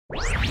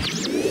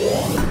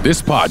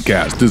This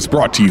podcast is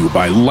brought to you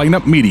by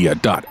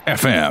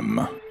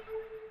lineupmedia.fm.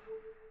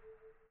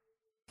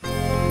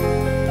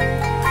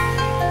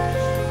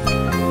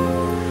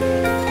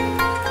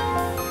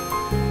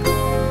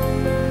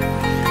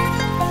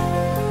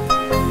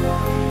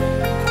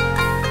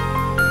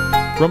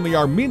 From the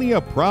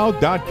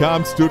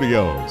ArmeniaProud.com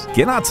studios,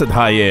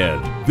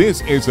 Genocide.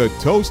 This is A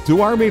Toast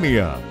to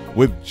Armenia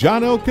with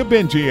Johno,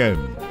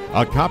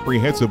 a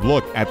comprehensive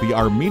look at the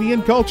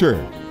Armenian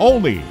culture,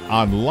 only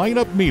on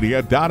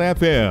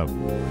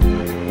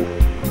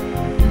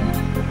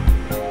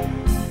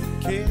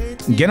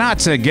lineupmedia.fm.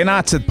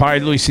 Genocide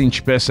Pardluisin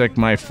Chpesek,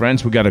 my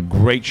friends. We got a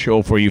great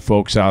show for you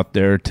folks out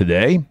there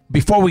today.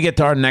 Before we get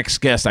to our next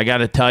guest, I got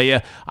to tell you,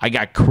 I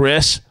got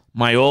Chris,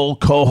 my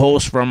old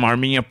co-host from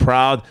Armenia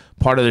Proud,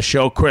 part of the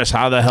show. Chris,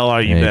 how the hell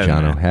are you been? Hey,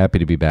 Johno. Man? Happy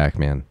to be back,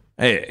 man.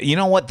 Hey, you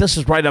know what? This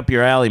is right up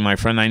your alley, my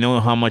friend. I know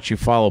how much you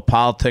follow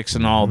politics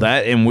and all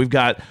that, and we've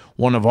got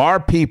one of our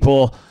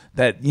people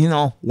that, you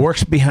know,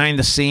 works behind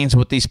the scenes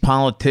with these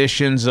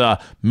politicians,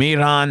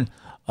 Mihr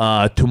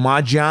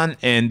Toumajian,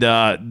 and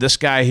this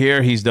guy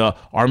here, he's the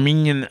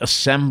Armenian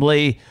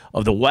Assembly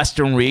of the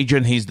Western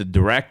Region. He's the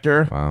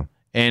director. Wow.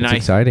 And it's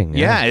exciting.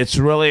 Yeah, it's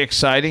really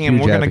exciting, and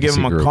Huge we're going to give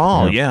him a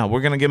call. Yeah.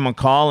 We're going to give him a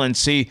call and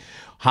see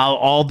how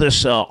all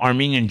this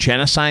Armenian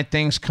genocide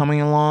thing's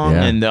coming along,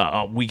 and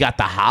we got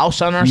the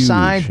House on our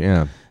side.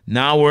 Yeah.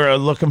 Now we're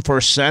looking for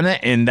a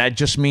Senate, and that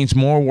just means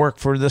more work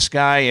for this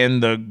guy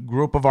and the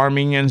group of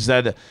Armenians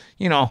that,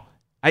 you know,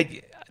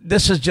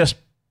 this is just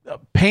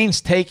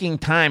painstaking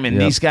time,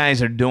 and these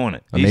guys are doing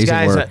it. Amazing these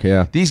guys work,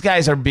 These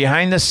guys are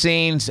behind the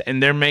scenes,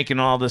 and they're making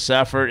all this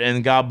effort,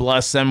 and God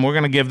bless them. We're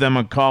going to give them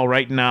a call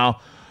right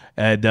now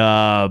at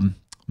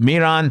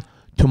Mihr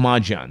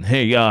Toumajian.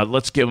 Hey,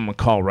 let's give them a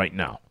call right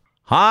now.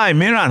 Hi,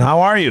 Mihr, how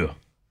are you?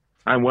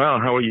 I'm well.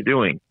 How are you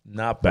doing?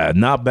 Not bad.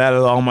 Not bad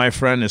at all, my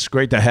friend. It's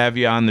great to have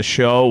you on the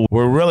show.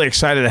 We're really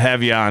excited to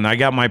have you on. I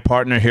got my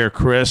partner here,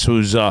 Chris,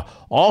 who's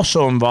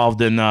also involved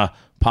in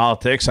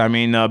politics. I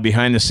mean,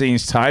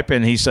 behind-the-scenes type.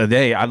 And he said,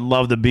 hey, I'd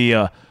love to be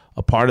a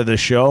part of the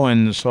show.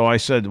 And so I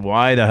said,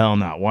 why the hell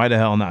not? Why the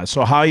hell not?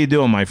 So how you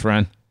doing, my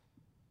friend?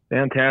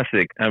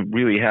 Fantastic. I'm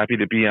really happy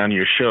to be on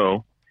your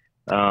show,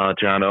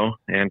 Johno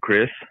and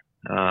Chris.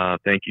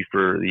 Thank you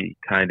for the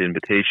kind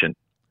invitation.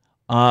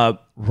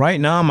 Right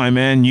now, my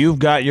man, you've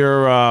got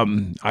your,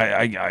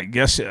 I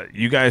guess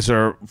you guys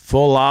are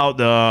full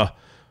out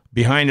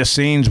behind the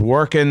scenes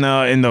working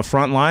in the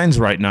front lines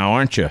right now,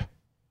 aren't you?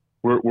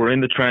 We're in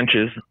the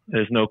trenches.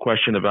 There's no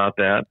question about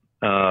that.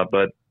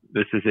 But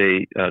this is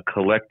a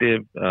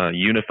collective,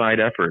 unified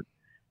effort.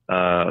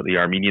 The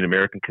Armenian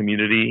American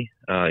community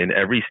in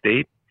every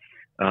state,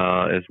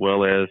 as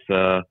well as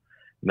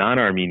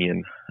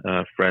non-Armenian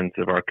friends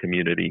of our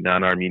community,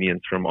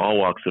 non-Armenians from all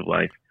walks of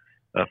life.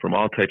 From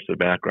all types of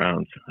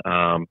backgrounds,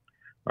 are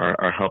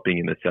helping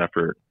in this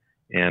effort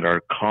and are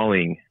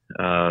calling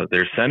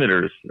their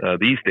senators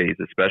these days,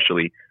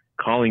 especially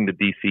calling the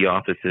D.C.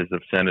 offices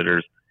of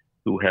senators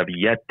who have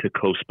yet to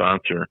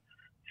co-sponsor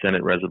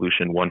Senate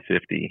Resolution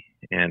 150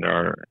 and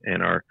are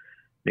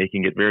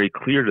making it very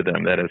clear to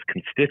them that as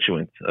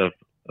constituents of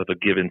a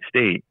given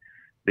state,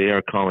 they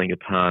are calling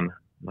upon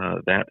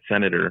that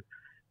senator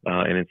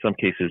and in some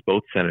cases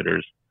both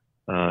senators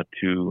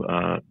to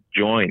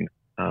join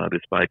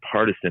this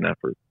bipartisan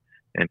effort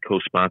and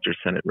co-sponsor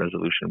Senate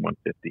Resolution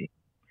 150.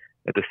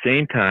 At the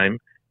same time,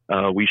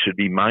 we should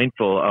be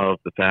mindful of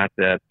the fact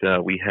that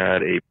we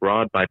had a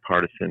broad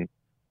bipartisan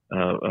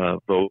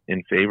vote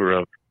in favor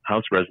of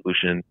House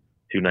Resolution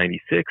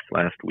 296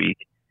 last week.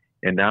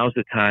 And now's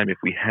the time, if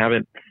we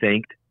haven't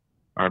thanked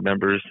our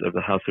members of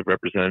the House of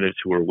Representatives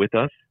who are with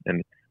us,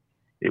 and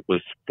it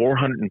was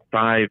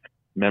 405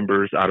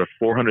 members out of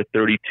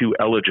 432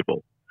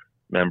 eligible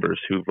members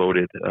who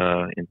voted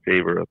in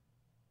favor of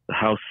the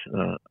House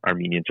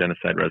Armenian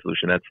Genocide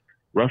Resolution. That's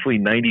roughly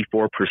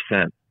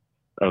 94%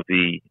 of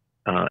the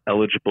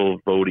eligible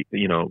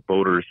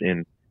voters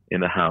in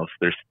the House.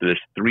 There's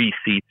 3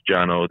 seats,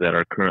 Johno, that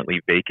are currently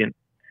vacant,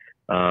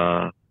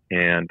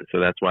 and so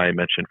that's why I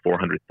mentioned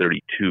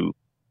 432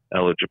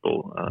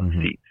 eligible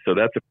seats. So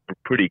that's a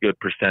pretty good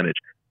percentage.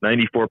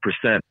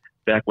 94%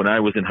 back when I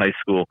was in high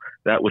school,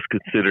 that was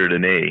considered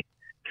an A.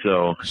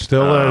 So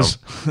still is.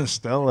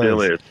 Still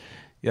is.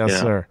 Yes,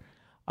 sir.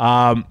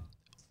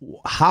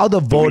 How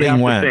the voting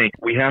went.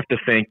 We have to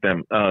thank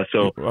them.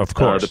 So of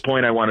course, the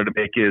point I wanted to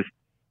make is,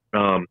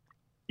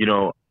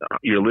 your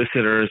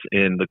listeners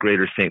in the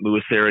greater St.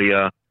 Louis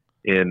area,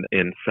 in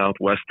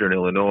southwestern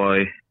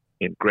Illinois,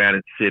 in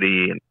Granite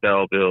City, in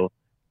Belleville,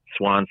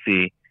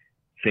 Swansea,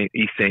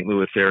 East St.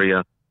 Louis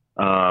area,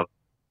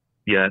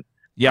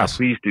 yes,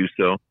 please do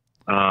so.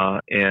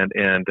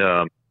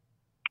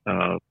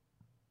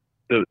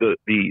 The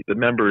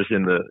members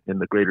in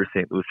the greater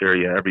St. Louis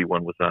area,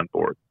 everyone was on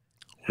board.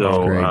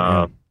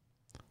 So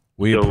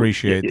we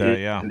appreciate that.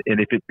 Yeah, and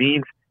if it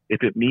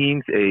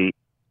means a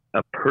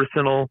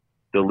personal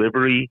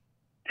delivery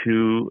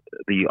to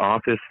the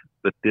office,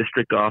 the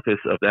district office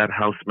of that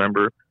House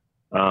member,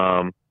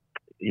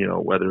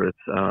 whether it's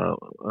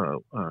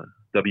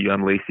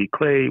W.M. Lacey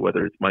Clay,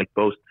 whether it's Mike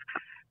Bost,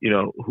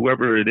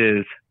 whoever it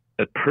is,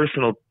 a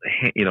personal,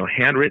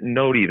 handwritten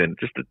note, even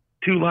just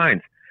 2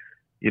 lines,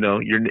 you're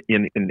include your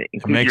name and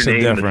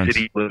the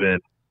city you live in,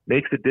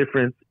 makes a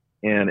difference.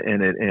 And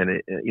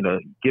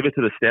give it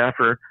to the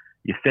staffer.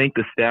 You thank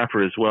the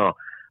staffer as well.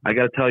 I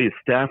got to tell you,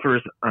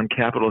 staffers on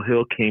Capitol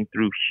Hill came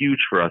through huge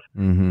for us.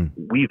 Mm-hmm.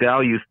 We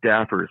value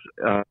staffers.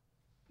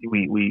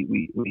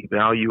 We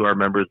value our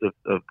members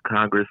of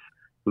Congress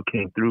who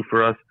came through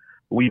for us.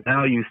 We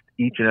value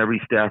each and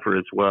every staffer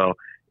as well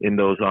in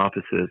those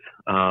offices.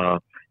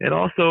 And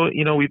also,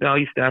 we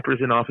value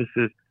staffers in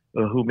offices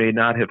who may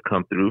not have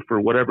come through for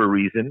whatever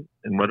reason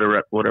and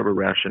whatever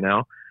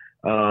rationale.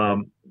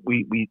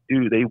 We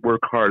do. They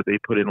work hard. They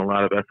put in a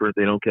lot of effort.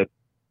 They don't get.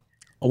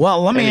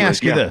 Well, let me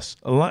ask you this.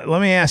 Let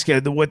me ask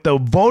you, with the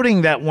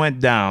voting that went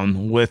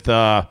down with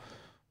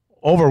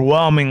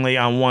overwhelmingly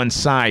on one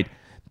side,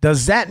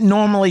 does that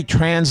normally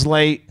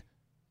translate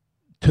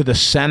to the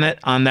Senate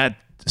on that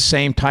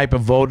same type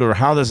of vote, or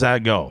how does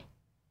that go?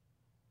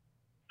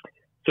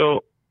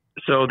 So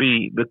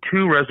the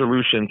 2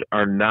 resolutions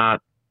are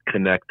not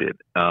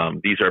connected.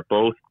 These are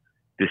both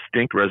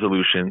distinct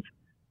resolutions.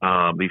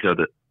 These are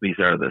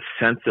the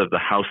sense of the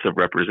House of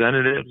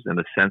Representatives and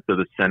the sense of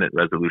the Senate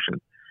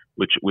resolutions,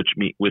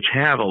 which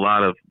have a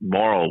lot of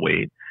moral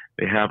weight.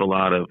 They have a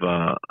lot of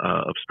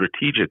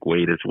strategic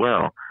weight as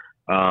well.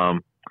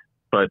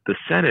 But the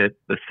Senate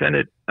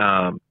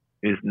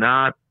is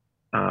not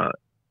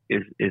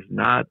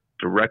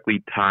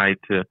directly tied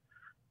to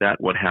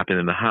what happened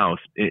in the House,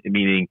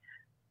 meaning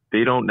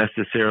they don't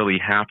necessarily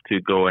have to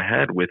go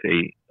ahead with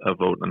a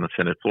vote on the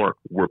Senate floor.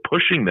 We're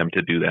pushing them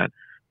to do that.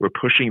 We're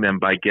pushing them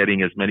by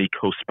getting as many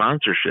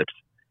co-sponsorships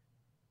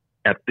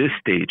at this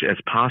stage as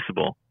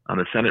possible on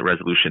the Senate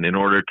resolution in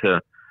order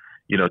to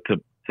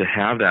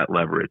have that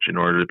leverage, in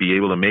order to be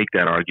able to make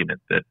that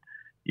argument that,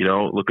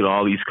 look at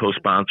all these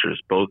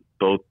co-sponsors, both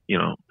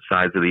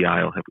sides of the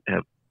aisle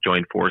have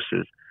joined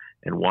forces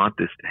and want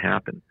this to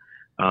happen.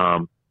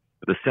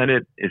 The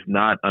Senate is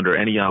not under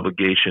any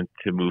obligation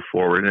to move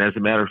forward. And as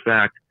a matter of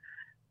fact,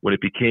 when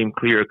it became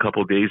clear a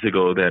couple of days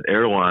ago that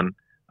Erdogan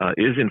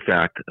is in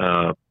fact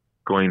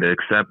going to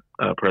accept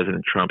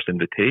President Trump's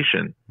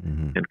invitation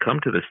and come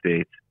to the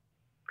States,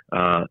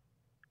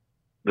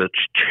 the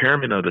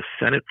chairman of the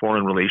Senate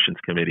Foreign Relations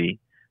Committee,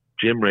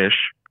 Jim Risch,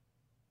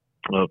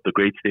 of the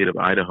great state of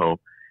Idaho,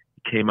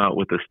 came out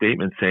with a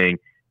statement saying,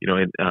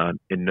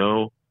 in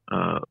no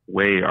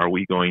way are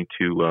we going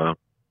to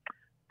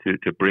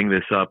bring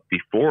this up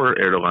before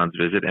Erdogan's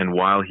visit and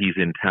while he's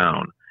in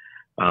town.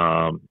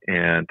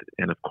 And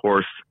of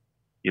course,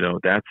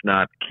 that's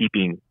not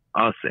keeping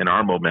us and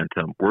our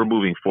momentum. We're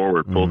moving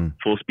forward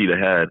full speed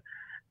ahead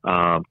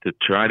to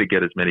try to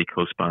get as many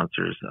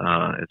co-sponsors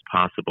as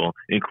possible,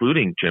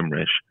 including Jim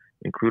Risch,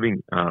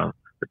 including the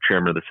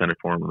chairman of the Senate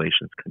Foreign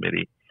Relations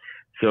Committee.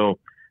 So,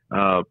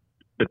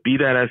 but be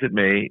that as it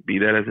may, we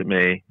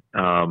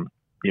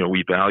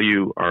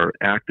value our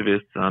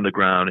activists on the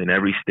ground in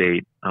every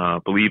state.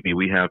 Believe me,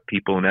 we have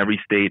people in every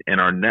state,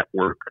 and our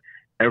network,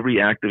 every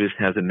activist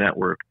has a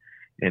network.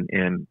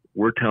 And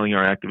we're telling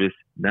our activists,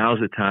 now's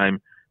the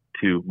time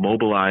to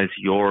mobilize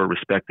your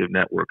respective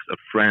networks of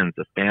friends,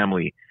 of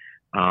family.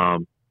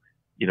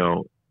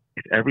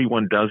 If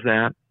everyone does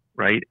that,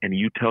 right, and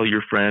you tell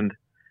your friend,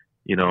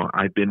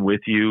 I've been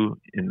with you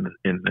in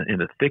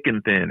the thick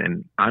and thin,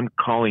 and I'm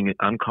calling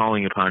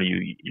upon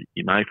you,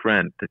 my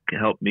friend, to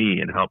help me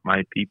and help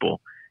my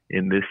people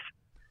in this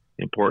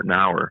important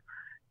hour.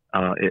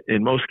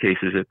 In most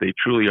cases, if they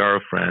truly are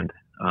a friend,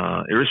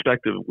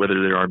 irrespective of whether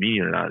they're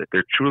Armenian or not, if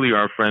they're truly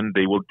our friend,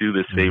 they will do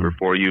this favor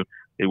for you.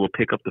 They will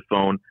pick up the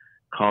phone,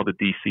 call the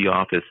D.C.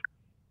 office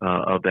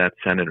of that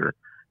senator.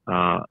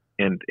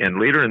 And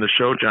later in the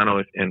show,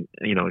 Johno,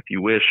 if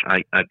you wish,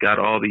 I've got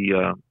all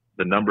the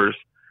numbers.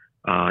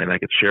 And I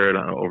could share it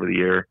over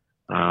the air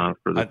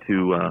for the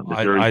two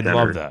Missouri I'd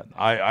senators. love that.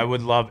 I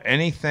would love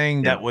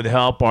anything that would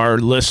help our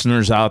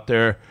listeners out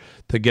there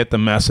to get the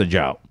message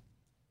out.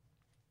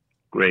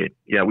 Great.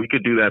 Yeah, we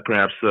could do that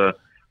perhaps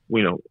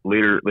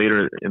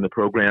later in the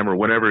program or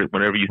whenever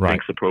you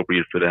think's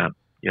appropriate for that.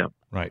 Yeah.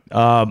 Right.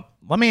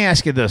 Let me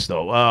ask you this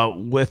though.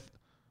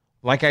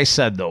 Like I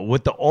said though,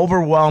 with the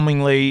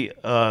overwhelmingly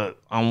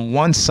on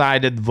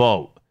one-sided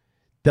vote,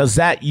 does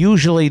that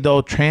usually,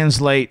 though,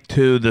 translate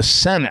to the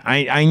Senate?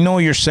 I know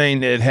you're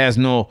saying that it has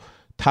no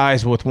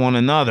ties with one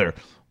another,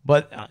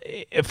 but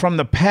from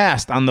the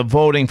past, on the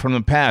voting from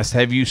the past,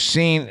 have you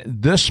seen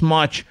this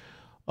much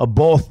of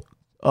both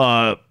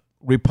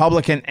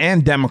Republican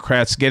and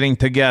Democrats getting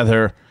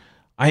together?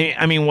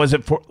 I mean, was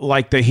it for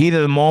like the heat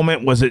of the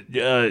moment? Was it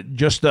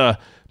just to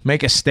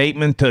make a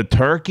statement to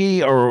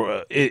Turkey,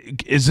 or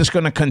is this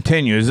going to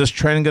continue? Is this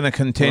trend going to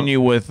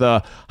continue with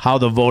how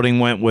the voting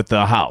went with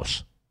the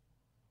House?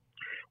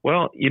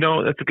 Well,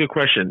 that's a good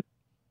question.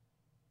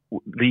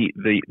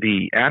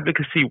 The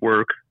advocacy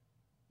work,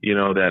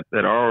 that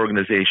our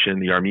organization,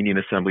 the Armenian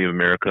Assembly of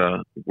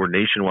America, we're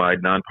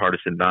nationwide,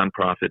 nonpartisan,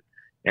 nonprofit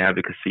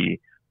advocacy.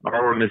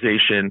 Our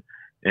organization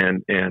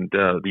and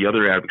the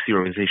other advocacy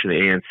organization,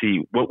 the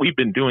ANC, what we've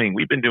been doing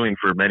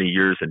for many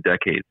years and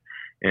decades.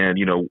 And,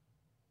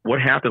 what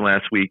happened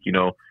last week,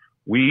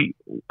 we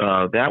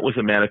that was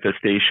a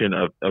manifestation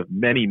of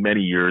many,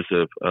 many years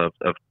of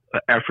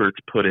efforts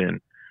put in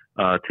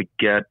to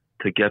get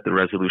the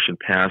resolution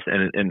passed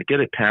and to get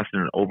it passed in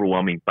an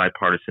overwhelming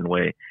bipartisan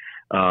way.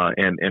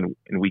 And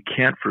we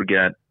can't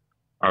forget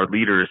our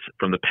leaders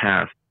from the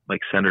past,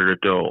 like Senator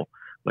Dole,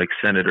 like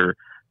Senator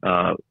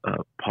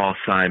Paul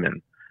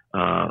Simon,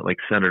 like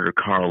Senator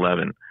Carl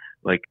Levin,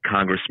 like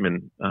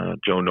Congressman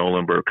Joe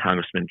Nolenberg,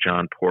 Congressman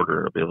John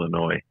Porter of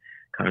Illinois,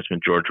 Congressman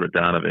George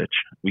Radanovich.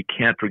 We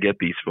can't forget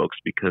these folks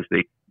because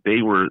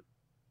they were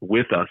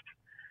with us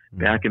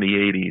back in the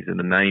 80s and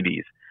the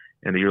 90s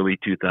and the early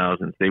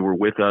 2000s. They were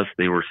with us.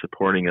 They were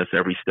supporting us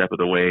every step of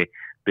the way.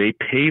 They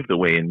paved the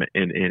way in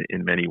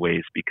many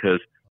ways, because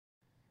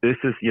this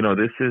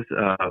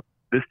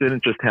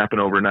didn't just happen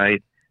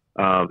overnight.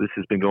 This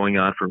has been going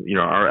on for,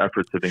 our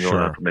efforts have been going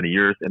on for many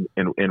years,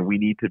 and we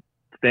need to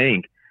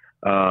thank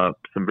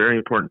some very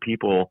important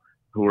people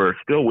who are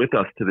still with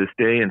us to this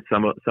day, and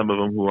some of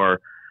them who are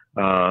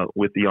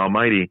with the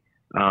Almighty,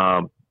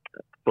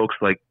 folks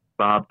like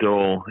Bob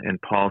Dole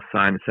and Paul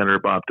Simon, Senator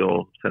Bob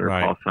Dole, Senator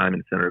Paul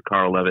Simon, Senator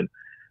Carl Levin,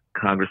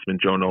 Congressman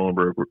Joe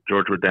Nolenberg,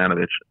 George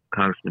Radanovich,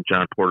 Congressman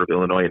John Porter of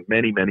Illinois, and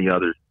many, many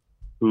others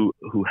who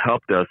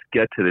helped us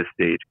get to this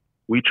stage.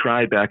 We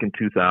tried back in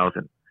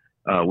 2000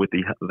 with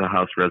the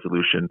House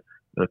resolution.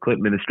 The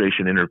Clinton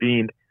administration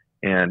intervened,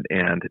 and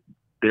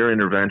their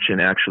intervention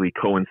actually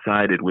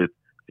coincided with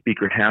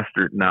Speaker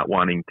Hastert not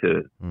wanting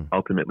to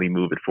ultimately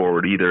move it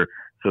forward either.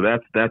 So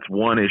that's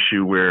one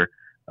issue where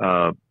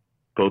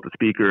both the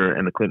Speaker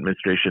and the Clinton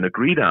administration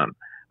agreed on,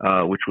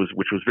 which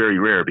was very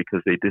rare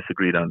because they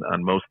disagreed on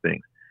most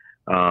things.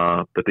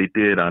 But they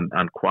did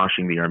on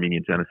quashing the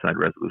Armenian Genocide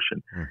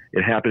resolution.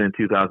 It happened in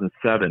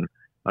 2007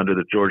 under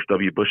the George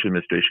W. Bush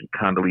administration.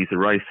 Condoleezza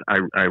Rice,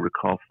 I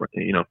recall,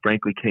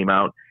 frankly came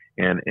out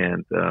and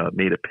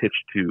made a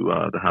pitch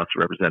to the House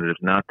of Representatives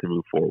not to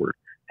move forward.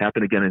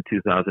 Happened again in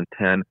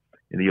 2010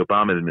 in the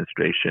Obama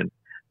administration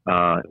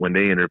when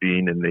they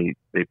intervened and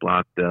they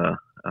blocked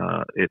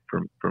it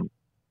from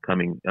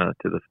coming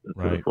to the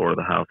floor of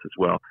the House as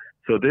well.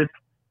 So this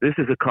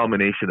is a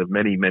culmination of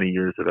many, many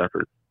years of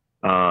effort.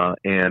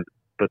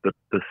 But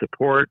the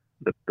support,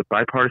 the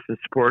bipartisan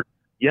support,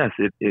 yes,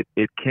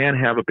 it can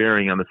have a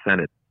bearing on the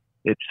Senate.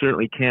 It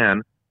certainly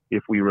can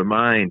if we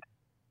remind,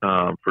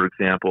 for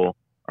example,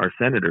 our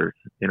senators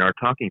in our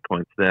talking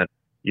points that,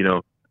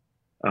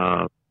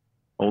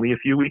 only a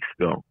few weeks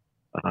ago,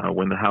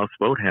 when the House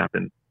vote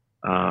happened,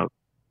 and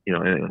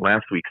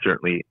last week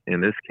certainly in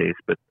this case,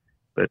 but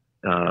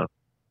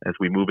as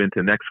we move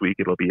into next week,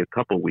 it'll be a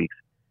couple weeks.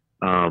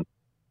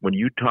 When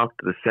you talk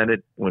to the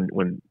Senate,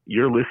 when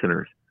your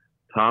listeners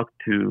talk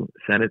to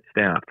Senate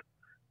staff,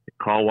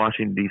 call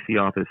Washington D.C.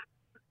 office,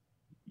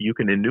 you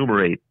can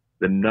enumerate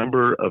the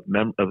number of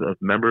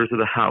members of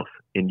the House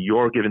in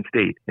your given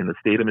state, in the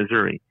state of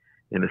Missouri,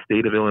 in the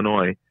state of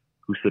Illinois,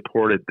 who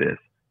supported this.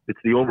 It's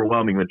the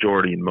overwhelming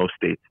majority in most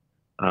states.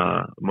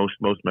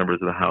 Most members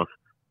of the House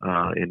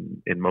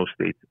in most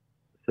states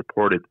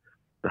supported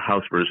the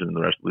House version of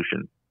the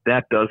resolution.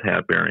 That does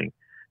have bearing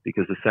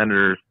because the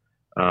senators,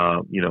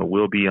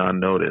 will be on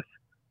notice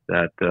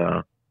that,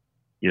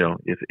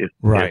 if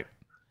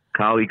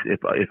colleagues,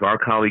 if our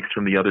colleagues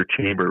from the other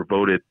chamber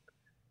voted,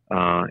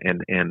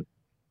 and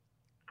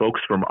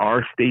folks from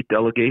our state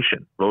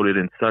delegation voted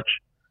in such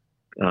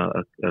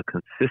a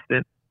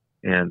consistent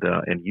and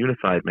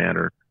unified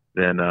manner,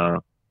 then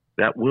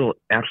that will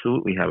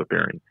absolutely have a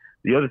bearing.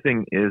 The other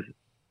thing is,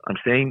 I'm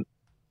saying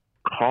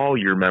call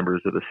your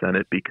members of the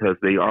Senate because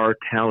they are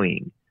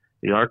tallying.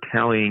 They are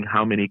tallying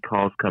how many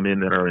calls come in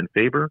that are in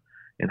favor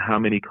and how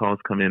many calls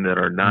come in that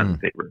are not in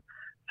favor.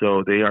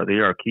 So they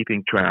are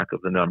keeping track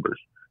of the numbers.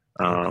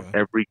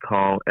 Every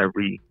call,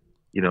 every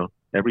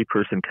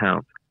person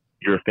counts.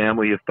 You're a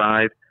family of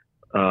 5,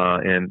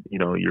 and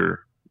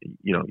you're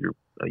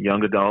a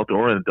young adult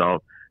or an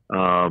adult.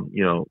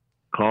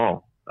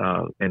 Call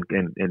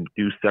and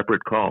do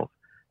separate calls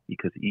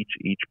because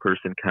each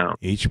person counts.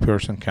 Each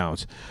person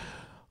counts.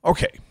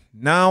 Okay,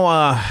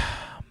 now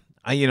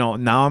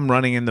now I'm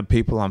running into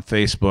people on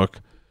Facebook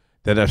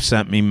that have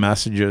sent me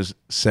messages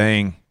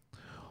saying,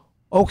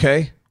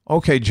 "Okay,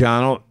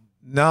 Johno,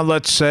 now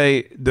let's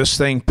say this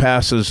thing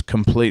passes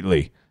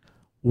completely.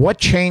 What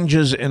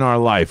changes in our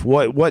life?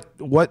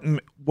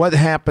 What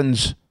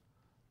happens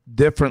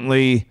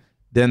differently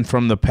than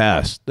from the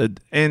past?"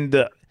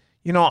 And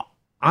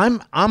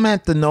I'm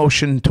at the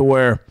notion to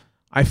where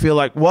I feel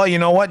like, well, you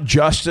know what,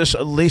 justice,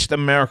 at least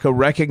America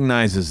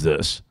recognizes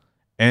this,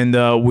 and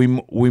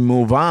we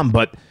move on.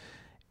 But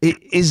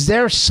is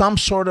there some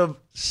sort of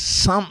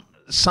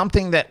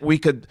something that we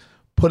could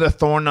put a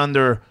thorn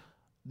under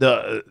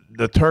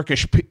the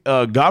Turkish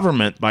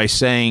government by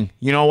saying,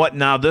 you know what,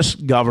 now this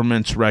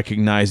government's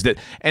recognized it?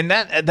 And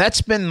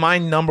that's been my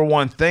number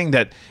one thing,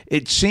 that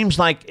it seems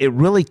like it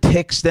really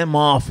ticks them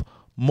off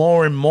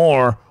more and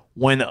more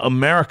when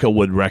America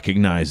would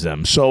recognize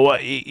them. So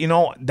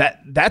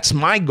that's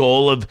my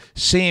goal of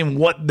seeing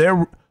what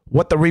the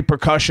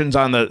repercussions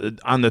on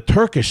the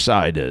Turkish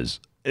side is.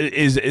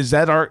 Is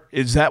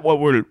that what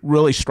we're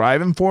really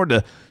striving for,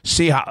 to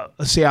see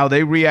how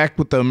they react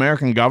with the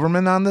American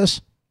government on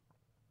this?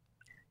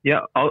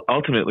 Yeah,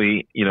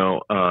 ultimately,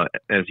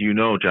 as you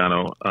know,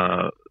 Johno,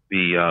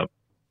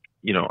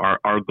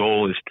 our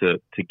goal is to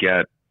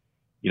get,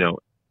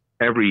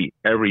 every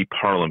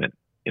parliament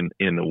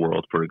in the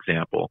world, for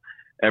example,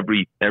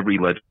 every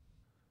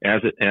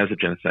as a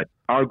genocide.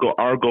 Our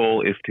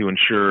goal is to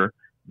ensure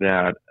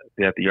that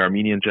the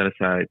Armenian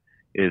genocide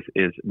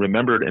is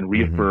remembered and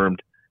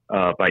reaffirmed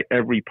by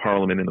every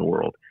parliament in the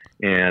world.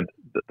 And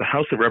the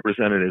House of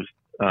Representatives,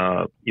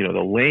 the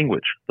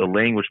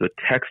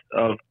text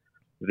of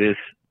this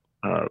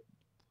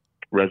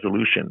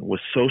resolution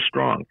was so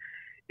strong.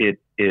 It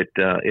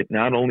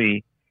not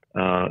only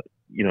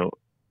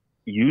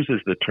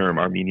uses the term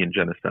Armenian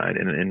genocide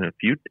in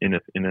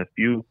a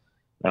few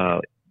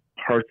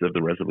parts of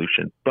the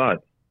resolution,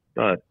 but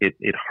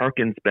it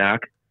harkens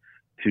back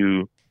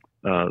to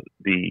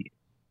the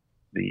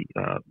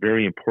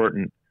very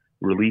important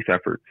relief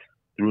efforts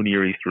through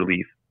Near East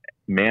Relief,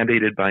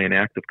 mandated by an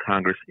act of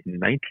Congress in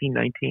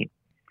 1919,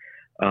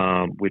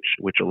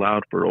 which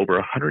allowed for over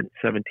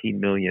 117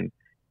 million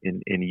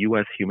in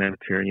U.S.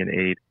 humanitarian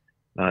aid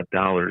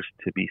dollars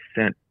to be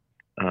sent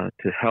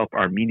to help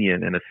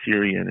Armenian and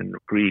Assyrian and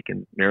Greek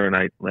and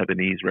Maronite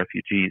Lebanese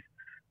refugees,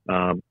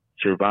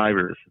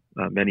 survivors,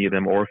 many of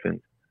them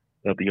orphans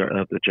of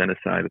the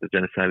genocide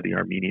of the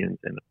Armenians,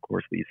 and of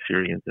course the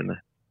Assyrians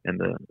and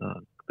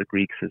the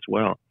Greeks as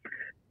well.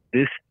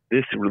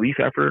 This relief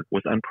effort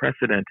was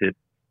unprecedented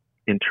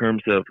in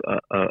terms of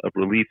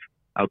relief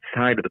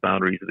outside of the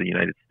boundaries of the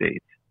United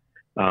States.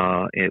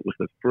 It was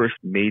the first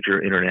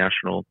major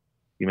international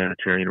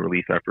humanitarian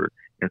relief effort,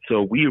 and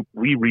so we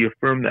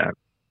reaffirm that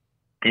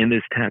in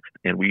this text,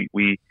 and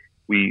we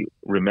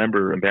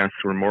remember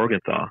Ambassador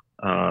Morgenthau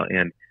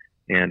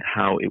and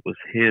how it was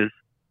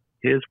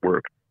his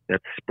work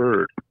that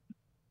spurred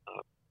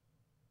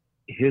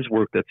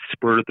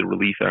the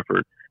relief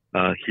effort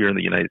here in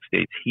the United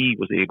States. He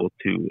was able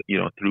to,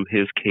 through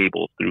his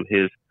cables, through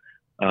his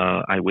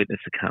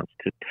eyewitness accounts,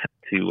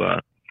 to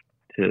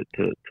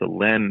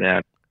lend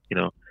that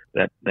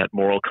that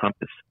moral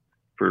compass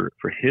for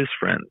his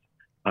friends.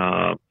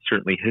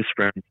 Certainly, his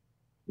friends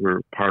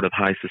were part of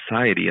high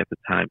society at the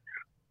time,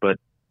 but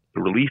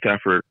the relief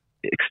effort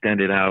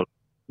extended out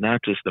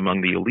not just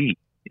among the elite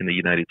in the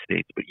United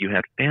States, but you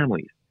had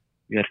families.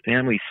 You had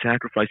families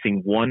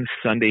sacrificing one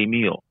Sunday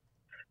meal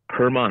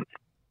per month,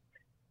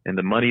 and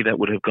the money that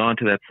would have gone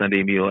to that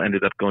Sunday meal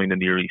ended up going to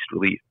Near East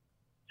Relief.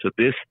 So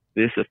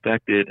this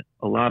affected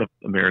a lot of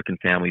American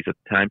families at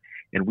the time,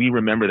 and we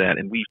remember that,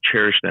 and we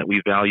cherish that,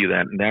 we value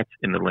that, and that's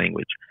in the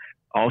language.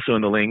 Also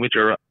in the language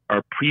are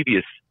our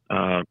previous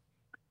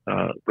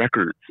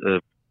records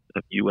of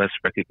U.S.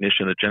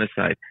 recognition of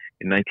genocide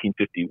in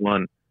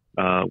 1951,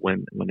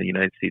 when the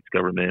United States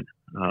government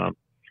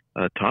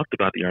talked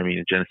about the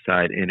Armenian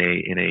genocide in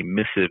a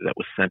missive that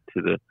was sent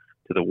to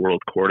the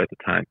World Court at the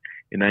time.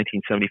 In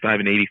 1975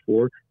 and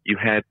 84, you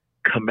had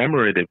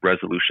commemorative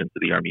resolutions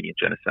of the Armenian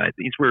genocide.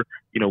 These were,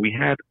 we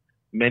had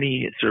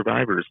many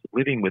survivors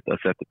living with us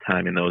at the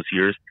time in those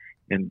years,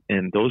 and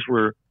those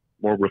were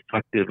more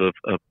reflective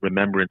of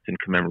remembrance and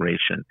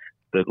commemoration.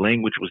 The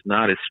language was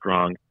not as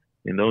strong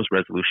in those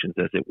resolutions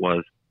as it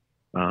was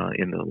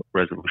in the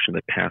resolution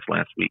that passed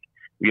last week.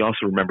 We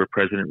also remember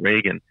President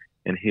Reagan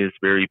and his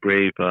very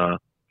brave,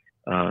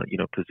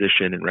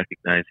 position in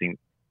recognizing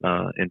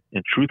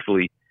and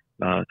truthfully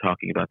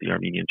talking about the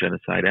Armenian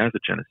genocide as a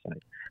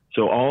genocide.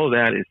 So all of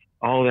that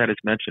is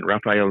mentioned.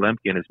 Raphael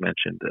Lemkin is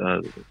mentioned,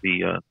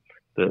 the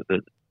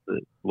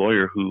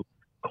lawyer who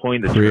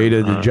coined the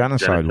created term, the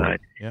genocide.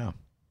 Yeah,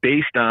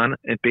 based on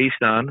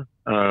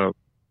the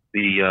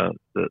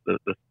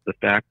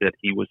fact that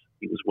he was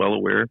well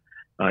aware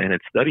and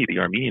had studied the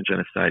Armenian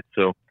genocide.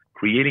 So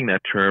creating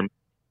that term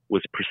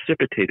was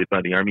precipitated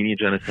by the Armenian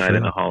genocide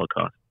and the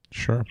Holocaust.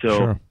 Sure. So,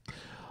 sure.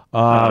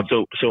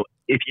 So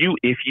if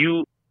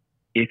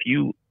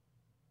you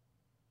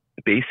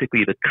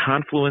basically the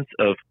confluence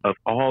of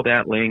all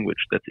that language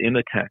that's in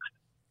the text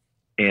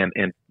and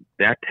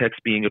that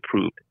text being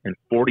approved, and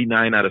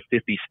 49 out of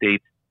 50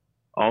 states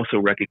also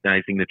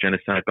recognizing the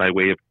genocide by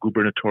way of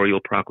gubernatorial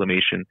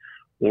proclamation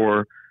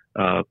or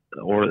a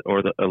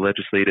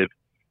legislative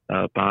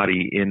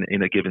body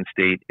in a given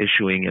state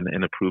issuing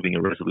and approving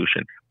a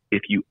resolution.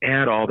 If you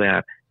add all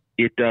that,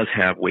 it does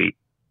have weight,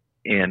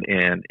 and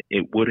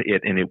it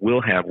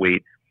will have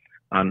weight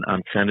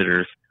on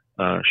senators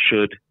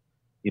should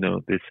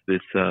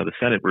the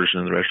Senate version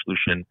of the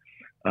resolution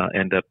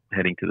end up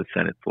heading to the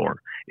Senate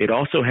floor. It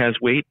also has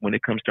weight when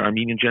it comes to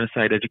Armenian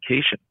genocide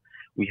education.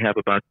 We have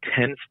about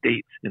 10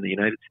 states in the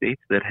United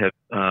States that have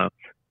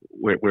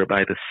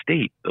whereby the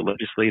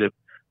legislative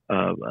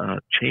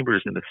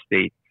chambers in the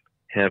state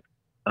have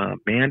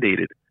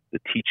mandated the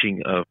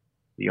teaching of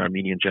the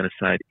Armenian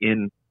genocide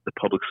in the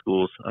public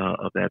schools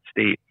of that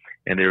state.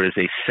 and there is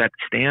a set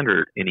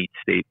standard in each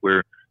state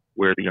where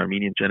the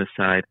Armenian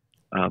genocide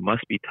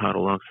must be taught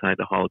alongside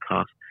the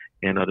Holocaust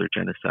and other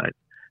genocides.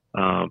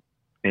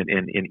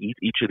 And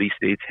each of these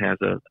states has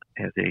a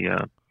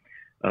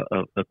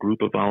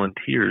group of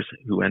volunteers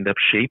who end up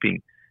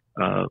shaping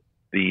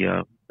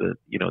the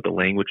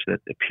language that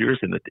appears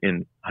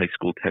in high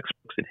school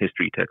textbooks and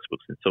history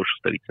textbooks and social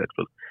studies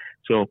textbooks.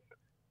 So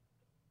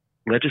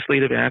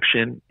legislative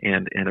action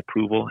and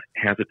approval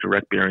has a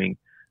direct bearing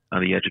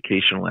on the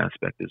educational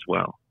aspect as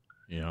well.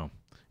 Yeah.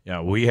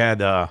 We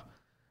had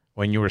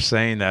when you were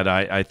saying that,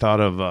 I thought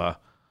of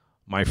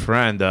my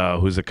friend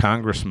who's a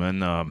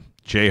congressman,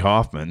 Jay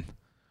Hoffman,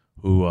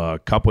 who a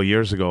couple of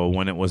years ago,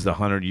 when it was the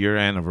 100-year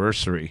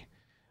anniversary,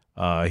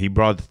 he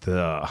brought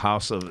the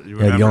House of the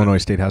Illinois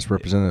State House of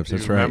Representatives.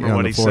 That's right. Remember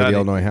what on the floor of the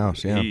Illinois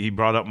House. Yeah, he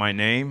brought up my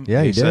name.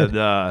 Yeah, he did.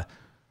 Said,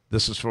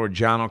 "This is for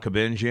Johno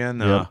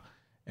Kabinjian, Yep.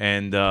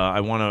 and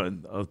I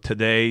want to.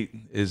 Today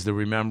is the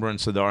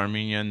remembrance of the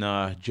Armenian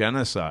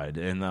genocide."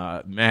 And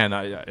man,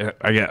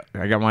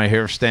 I got my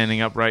hair standing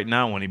up right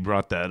now when he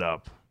brought that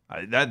up.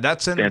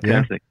 That's in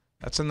fantastic.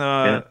 That's in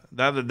the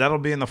that'll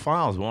be in the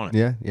files, won't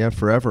it? Yeah,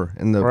 forever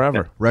in the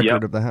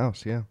record of the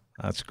House. Yeah,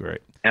 that's great.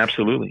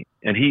 Absolutely,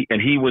 and he's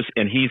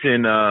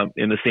in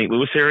the St.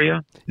 Louis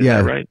area. Is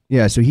that right?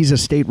 Yeah, so he's a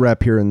state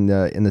rep here in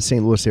the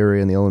St. Louis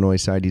area in the Illinois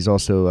side. He's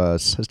also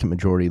assistant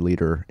majority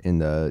leader in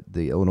the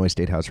Illinois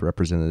State House of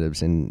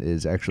Representatives, and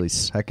is actually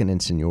second in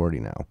seniority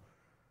now.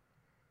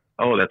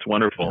 Oh, that's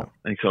wonderful. Yeah.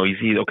 And so he's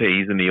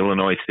in the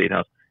Illinois State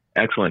House.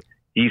 Excellent.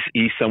 He's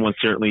someone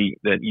certainly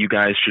that you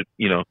guys should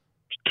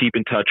keep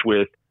in touch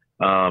with.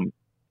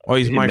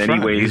 He's my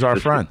friend. He's our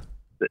friend.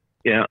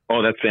 Yeah.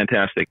 Oh, that's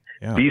fantastic.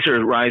 Yeah. These are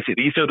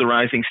the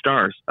rising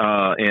stars,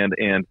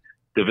 and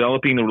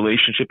developing the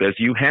relationship as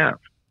you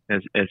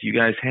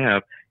guys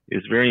have,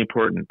 is very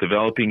important.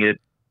 Developing it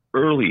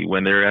early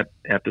when they're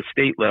at the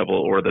state level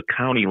or the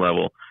county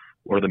level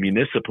or the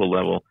municipal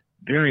level,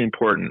 very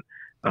important.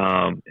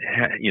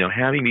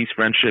 Having these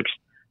friendships,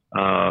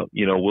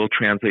 will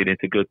translate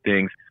into good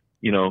things.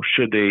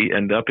 Should they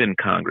end up in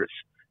Congress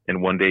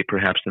and one day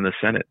perhaps in the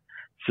Senate.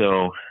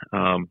 So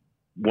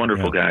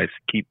wonderful, guys.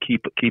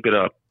 Keep it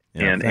up.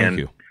 Yeah, thank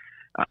you.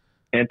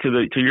 And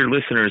to your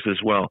listeners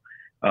as well,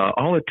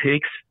 all it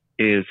takes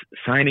is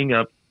signing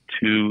up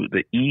to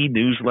the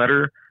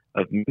e-newsletter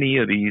of many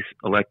of these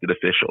elected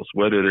officials,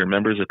 whether they're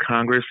members of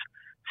Congress,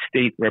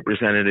 state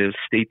representatives,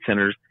 state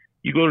senators.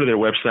 You go to their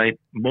website,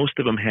 most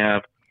of them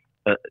have,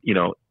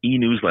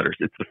 e-newsletters.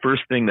 It's the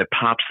first thing that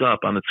pops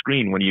up on the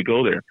screen when you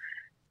go there.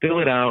 Fill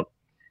it out.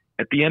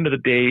 At the end of the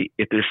day,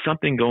 if there's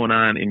something going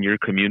on in your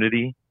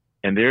community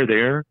and they're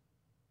there,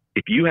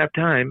 if you have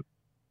time,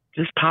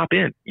 just pop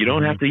in. You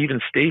don't have to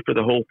even stay for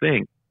the whole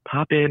thing.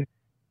 Pop in,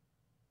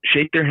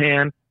 shake their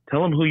hand,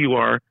 tell them who you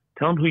are,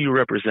 tell them who you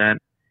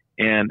represent,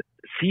 and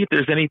see if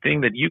there's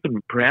anything that you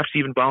can perhaps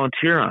even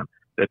volunteer on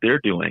that they're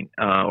doing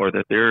or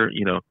that they're,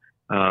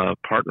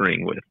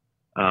 partnering with.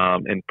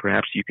 And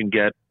perhaps you can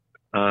get,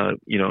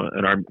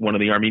 one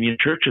of the Armenian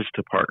churches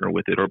to partner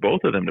with it, or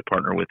both of them to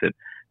partner with it.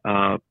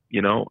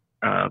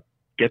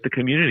 Get the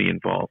community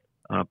involved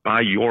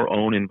by your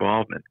own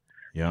involvement.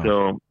 Yeah.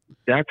 So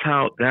that's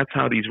how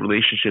these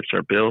relationships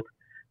are built.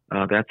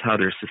 That's how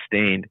they're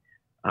sustained.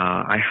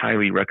 I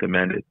highly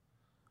recommend it.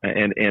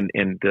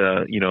 And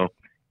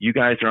you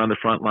guys are on the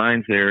front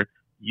lines there.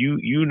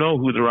 You know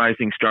who the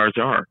rising stars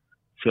are.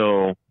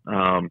 So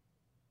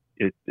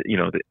you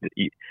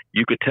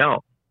could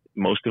tell.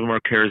 Most of them are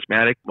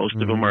charismatic. Most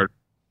of them are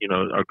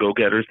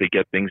go-getters. They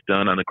get things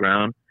done on the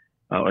ground,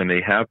 and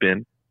they have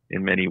been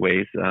in many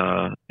ways.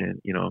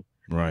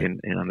 Right. And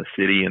on the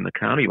city and the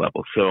county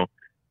level. So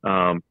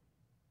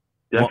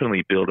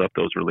definitely build up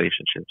those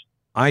relationships.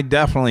 I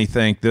definitely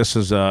think this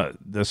is to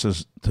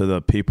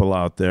the people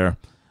out there.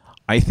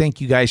 I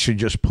think you guys should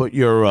just put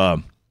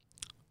your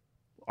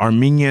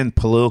Armenian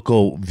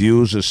political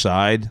views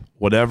aside.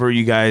 Whatever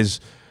you guys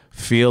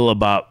feel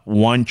about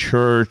one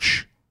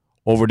church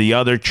over the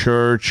other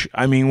church.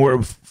 I mean,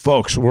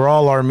 we're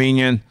all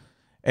Armenian,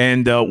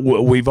 and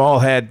we've all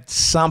had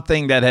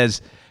something that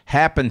has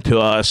happened to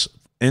us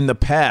in the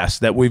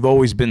past that we've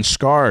always been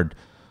scarred.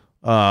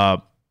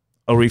 A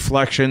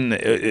reflection,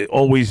 it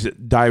always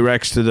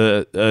directs to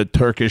the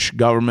Turkish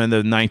government of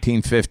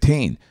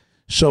 1915.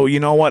 So you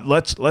know what?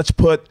 Let's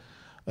put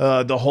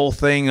the whole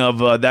thing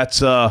of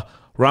that's a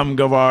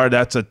Ramgavar,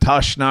 that's a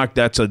Tashnak,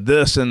 that's a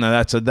this and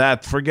that's a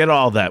that. Forget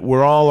all that.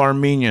 We're all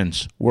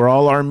Armenians. We're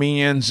all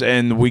Armenians,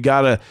 and we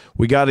gotta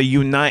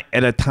unite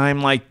at a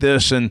time like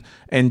this, and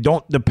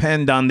don't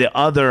depend on the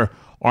other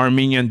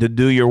Armenian to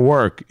do your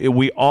work.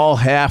 We all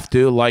have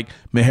to, like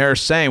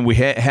Mihr's saying, we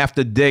have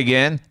to dig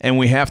in, and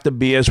we have to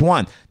be as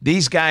one.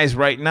 These guys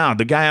right now,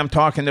 the guy I'm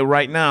talking to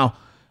right now,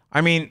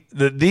 I mean,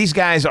 these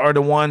guys are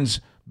the ones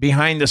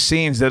behind the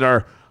scenes that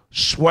are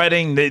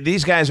sweating.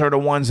 These guys are the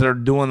ones that are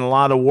doing a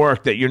lot of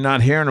work that you're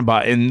not hearing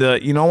about. And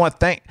you know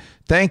what?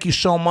 Thank you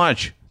so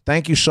much.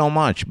 Thank you so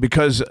much,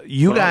 because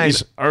you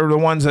guys are the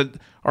ones that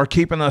are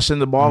keeping us in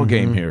the ball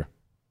game here.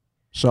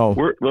 So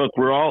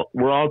we're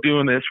all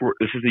doing this.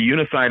 This is a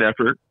unified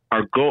effort.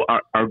 Our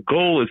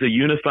goal is a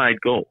unified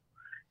goal,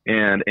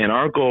 and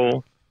our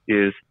goal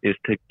is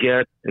to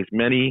get as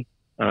many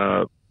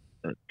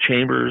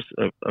chambers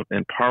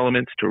and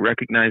parliaments to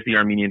recognize the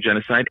Armenian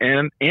genocide,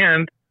 and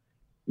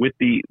with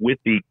the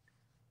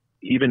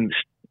even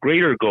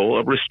greater goal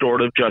of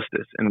restorative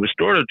justice. And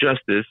restorative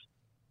justice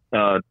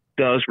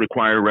does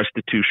require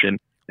restitution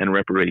and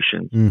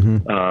reparations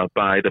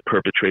by the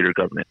perpetrator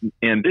government.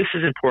 And this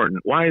is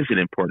important. Why is it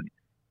important?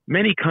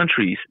 Many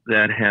countries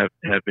that have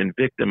been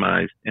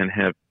victimized and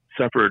have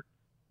suffered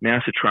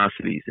mass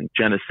atrocities and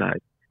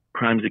genocide,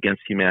 crimes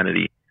against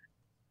humanity,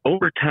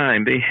 over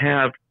time they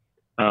have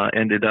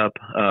ended up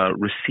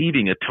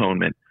receiving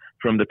atonement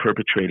from the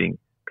perpetrating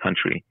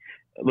country.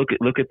 Look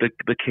at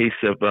the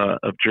case of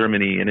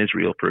Germany and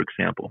Israel, for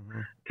example.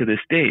 To this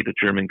day, the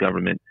German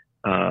government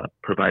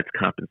provides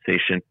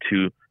compensation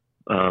to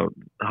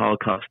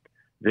Holocaust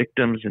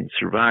victims and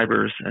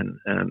survivors and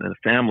the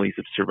families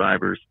of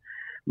survivors.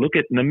 Look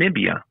at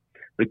Namibia.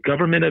 The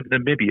government of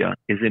Namibia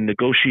is in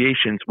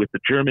negotiations with the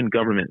German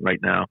government right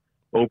now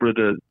over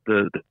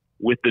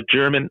with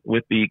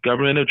the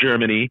government of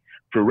Germany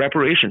for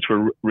reparations,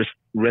 for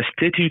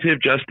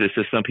restitutive justice,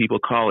 as some people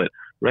call it,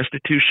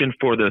 restitution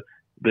for the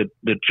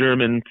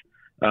Germans'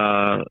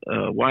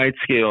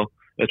 wide-scale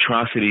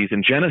atrocities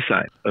and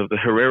genocide of the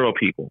Herero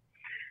people.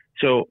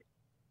 So,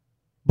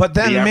 but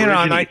then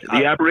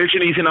the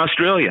Aborigines in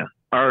Australia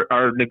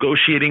are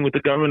negotiating with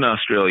the government of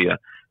Australia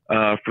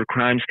for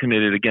crimes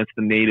committed against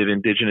the native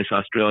indigenous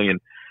Australian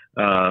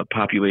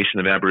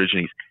population of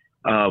Aborigines.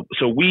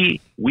 So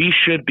we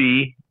should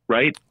be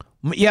right.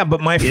 Yeah,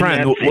 but my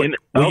friend,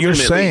 what you're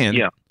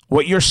saying,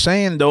 what you're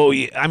saying though,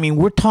 I mean,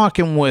 we're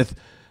talking with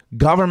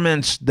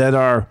governments that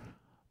are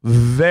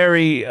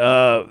very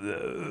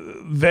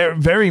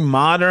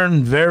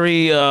modern,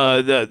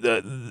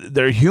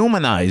 they're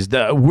humanized.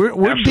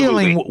 We're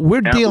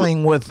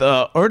dealing with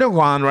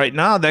Erdogan right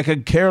now that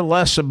could care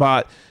less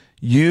about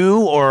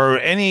you or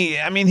any.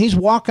 I mean, he's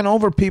walking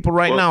over people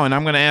right now, and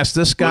I'm going to ask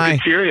this guy.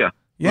 Look at Syria.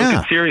 Yeah. Look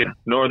at Syria,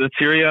 northern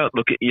Syria.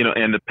 Look at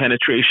and the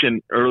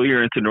penetration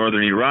earlier into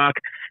northern Iraq,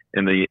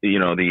 and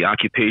the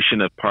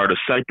occupation of part of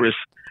Cyprus,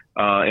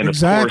 and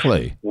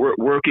exactly. Of course,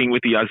 working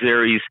with the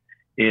Azeris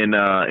in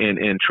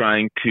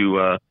trying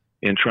to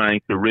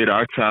rid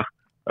Artsakh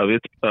of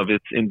its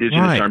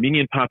indigenous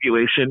Armenian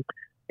population,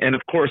 and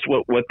of course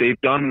what they've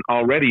done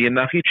already in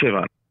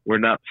Nakhichevan, where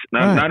not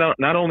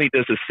only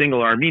does a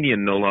single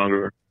Armenian no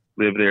longer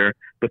live there,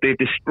 but they've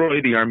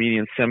destroyed the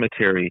Armenian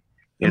cemetery.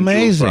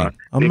 Amazing.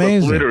 They've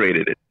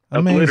obliterated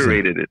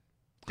it,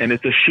 and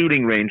it's a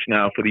shooting range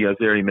now for the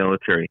Azeri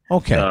military.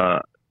 Okay.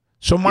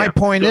 So my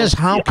point is,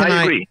 how can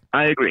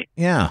I agree.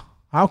 Yeah.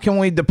 How can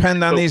we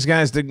depend on these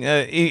guys to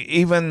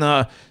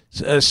even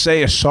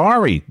say a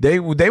sorry? They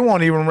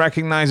won't even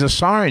recognize a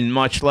sorry,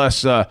 much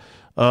less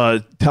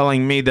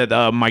telling me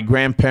that my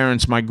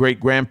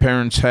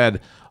great-grandparents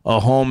had a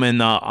home in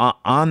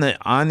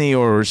Ani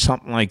or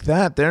something like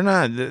that. They're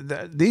not.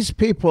 These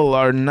people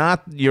are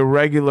not your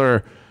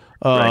regular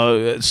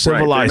civilized people.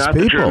 They're not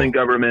people. The German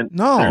government.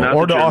 No,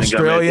 or the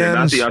Australians. They're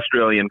not the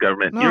Australian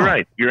government. No. You're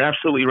right. You're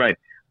absolutely right.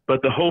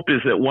 But the hope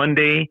is that one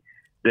day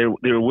there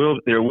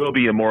will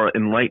be a more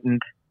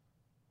enlightened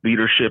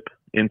leadership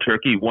in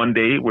Turkey one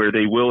day where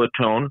they will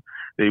atone.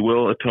 They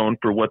will atone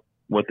for what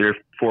their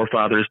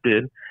forefathers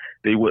did.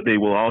 They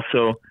will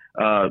also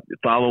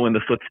follow in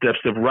the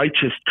footsteps of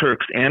righteous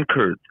Turks and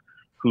Kurds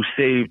who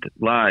saved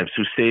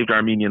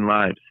Armenian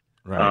lives.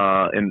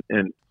 Right. And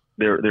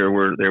there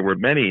were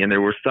many, and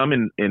there were some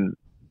in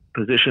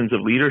positions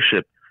of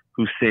leadership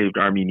who saved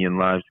Armenian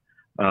lives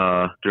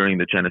during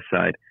the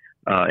genocide.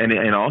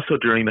 And also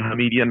during the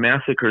Hamidian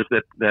massacres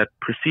that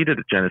preceded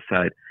the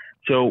genocide.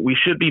 So we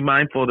should be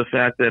mindful of the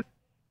fact that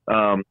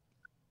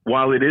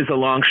while it is a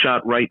long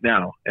shot right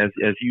now, as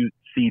you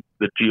see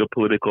the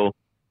geopolitical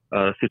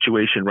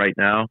situation right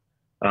now,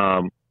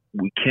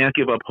 we can't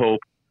give up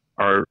hope.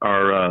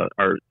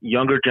 Our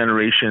younger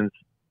generations,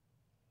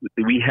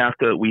 we have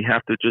to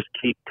just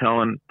keep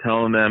telling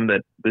them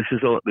that this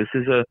is a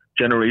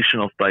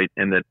generational fight,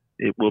 and that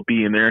it will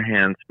be in their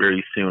hands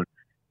very soon,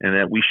 and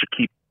that we should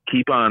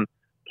keep on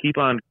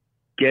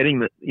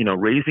getting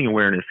raising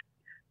awareness,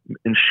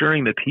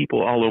 ensuring that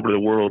people all over the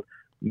world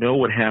know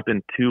what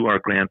happened to our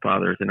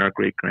grandfathers and our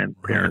great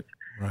grandparents.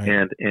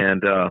 Right.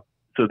 And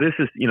so this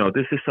is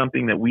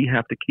something that we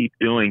have to keep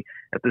doing.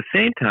 At the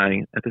same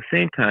time,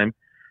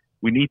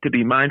 we need to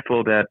be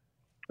mindful that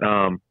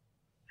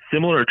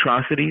similar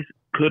atrocities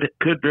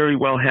could very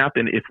well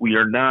happen if we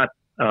are not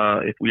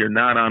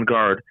on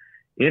guard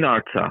in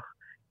Artsakh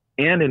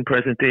and in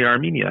present-day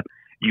Armenia.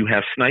 You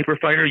have sniper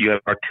fire, you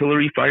have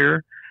artillery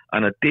fire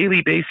on a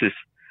daily basis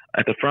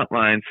at the front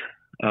lines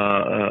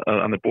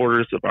on the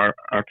borders of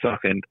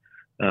Artsakh and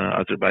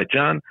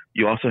Azerbaijan.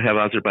 You also have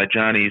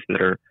Azerbaijanis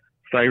that are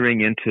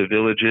firing into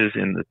villages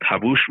in the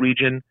Tavush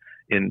region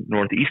in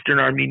northeastern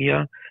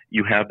Armenia.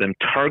 You have them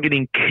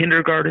targeting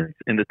kindergartens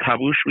in the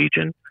Tavush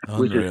region,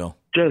 which is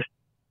just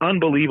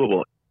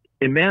unbelievable.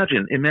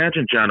 Imagine,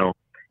 Johno,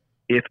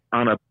 if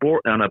on a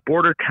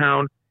border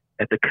town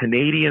at the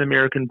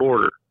Canadian-American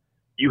border,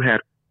 you had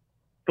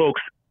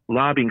folks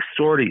lobbing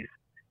sorties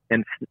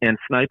and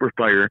sniper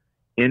fire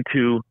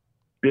into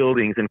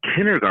buildings and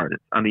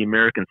kindergartens on the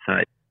American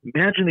side.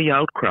 Imagine the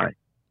outcry.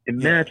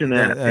 Imagine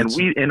that. It's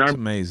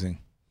amazing.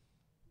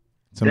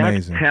 It's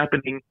amazing. That's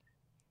happening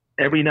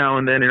every now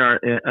and then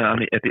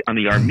on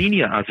the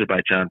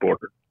Armenia-Azerbaijan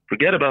border.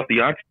 Forget about the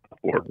Artsakh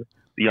border.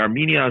 The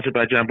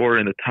Armenia-Azerbaijan border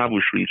in the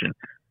Tavush region.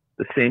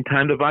 The same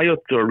time, the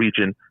Vayotzor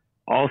region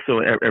also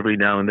every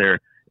now and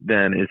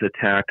then is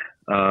attacked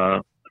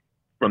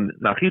from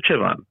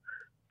Nakhichevan,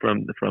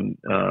 from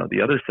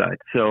the other side.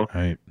 So,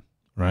 right.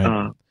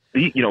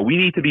 We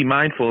need to be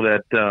mindful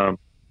that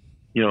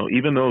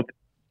even though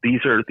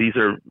these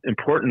are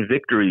important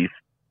victories,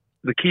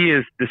 the key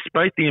is,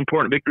 despite the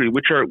important victory,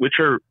 which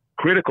are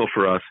critical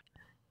for us,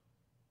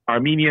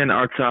 Armenia and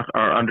Artsakh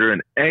are under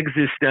an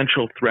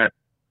existential threat,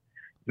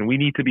 and we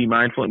need to be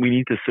mindful, and we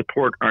need to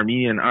support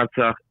Armenia and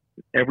Artsakh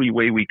every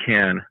way we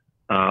can,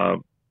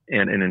 and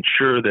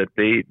ensure that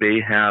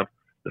they have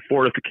the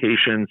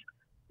fortifications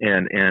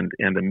and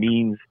the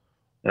means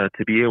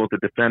to be able to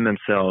defend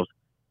themselves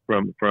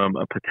from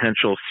a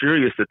potential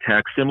serious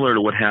attack similar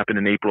to what happened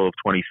in April of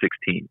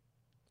 2016.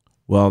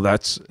 Well,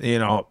 that's,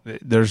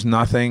 there's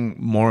nothing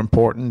more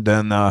important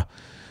than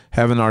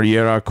having our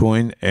Yera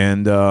Kuin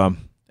and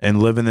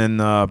living in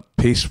a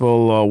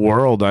peaceful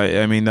world.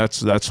 I mean,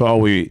 that's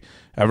all we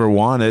ever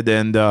wanted.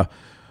 And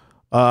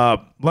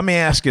let me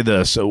ask you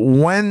this: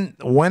 when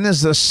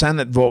is the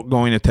Senate vote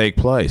going to take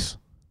place?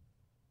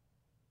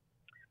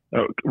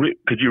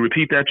 Could you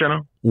repeat that,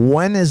 Johno?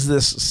 When is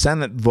this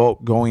Senate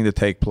vote going to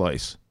take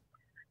place?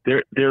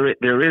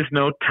 There is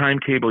no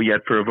timetable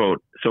yet for a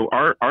vote. So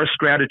our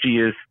strategy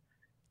is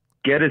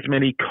get as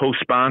many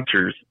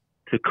co-sponsors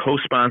to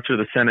co-sponsor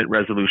the Senate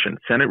Resolution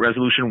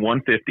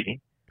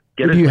 150.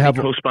 Get as many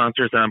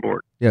co-sponsors on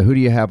board. Yeah, who do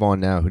you have on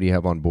now? Who do you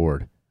have on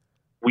board?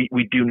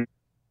 We do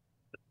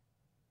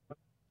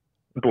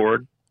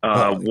board.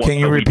 Can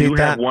you repeat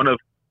that?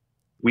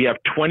 We have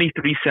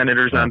 23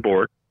 senators on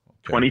board.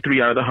 Okay.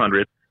 23 out of the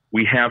 100.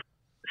 We have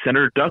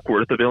Senator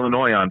Duckworth of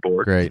Illinois on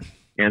board. Great.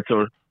 And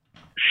so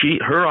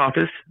her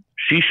office,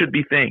 she should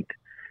be thanked.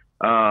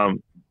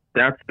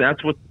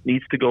 That's what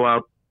needs to go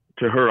out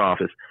to her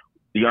office.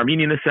 The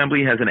Armenian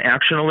Assembly has an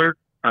action alert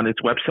on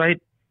its website.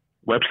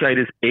 Website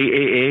is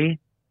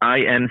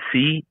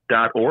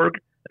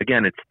aainc.org.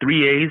 Again, it's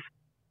 3 A's,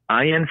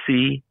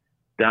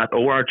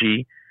 inc.org.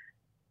 It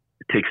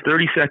takes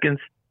 30 seconds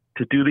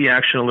to do the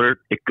action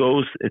alert.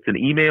 It's an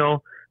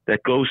email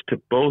that goes to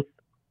both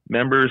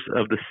members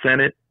of the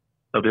Senate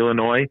of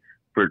Illinois.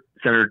 For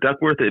Senator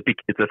Duckworth,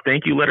 it's a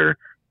thank you letter.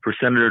 For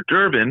Senator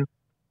Durbin,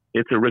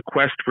 it's a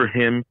request for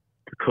him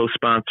to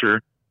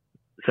co-sponsor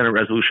Senate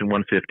Resolution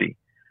 150.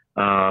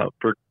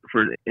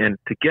 And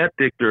to get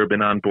Dick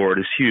Durbin on board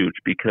is huge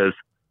because,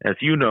 as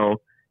you know,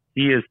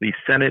 he is the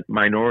Senate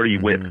Minority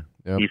Whip.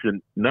 Yep. He's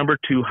the number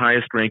 2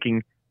 highest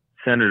ranking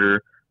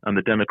senator on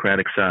the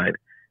Democratic side.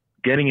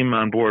 Getting him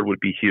on board would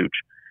be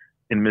huge.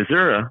 In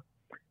Missouri,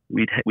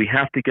 we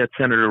have to get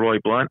Senator Roy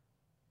Blunt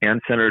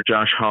and Senator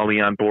Josh Hawley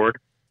on board.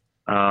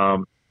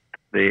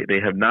 They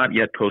have not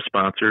yet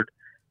co-sponsored.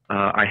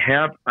 I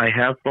have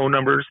phone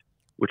numbers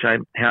which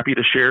I'm happy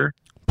to share.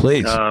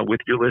 Please,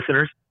 with your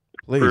listeners.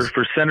 Please.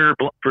 For Senator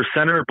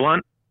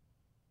Blunt,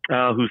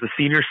 who's a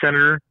senior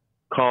senator,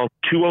 call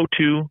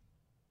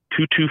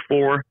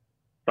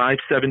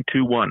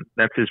 202-224-5721.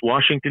 That's his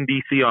Washington,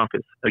 D.C.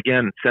 office.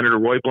 Again, Senator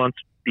Roy Blunt's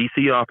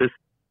D.C. office,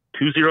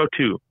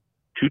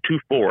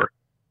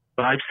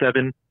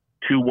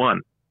 202-224-5721.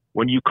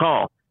 When you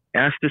call,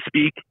 ask to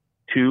speak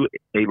to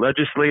a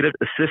legislative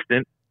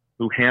assistant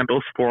who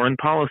handles foreign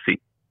policy.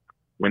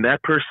 When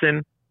that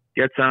person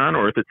gets on,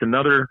 or if it's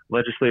another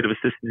legislative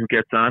assistant who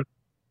gets on,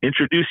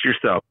 introduce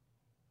yourself,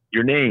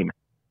 your name,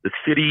 the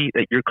city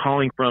that you're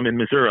calling from in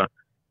Missouri,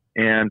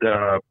 and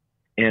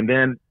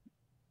then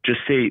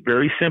just say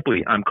very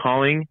simply, I'm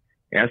calling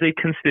as a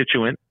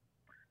constituent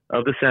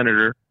of the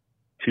senator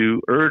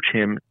to urge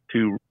him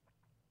to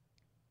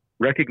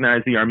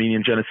recognize the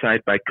Armenian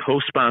genocide by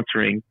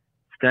co-sponsoring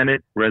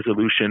Senate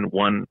Resolution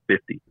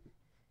 150.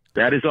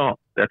 That is all.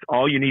 That's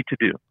all you need to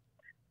do.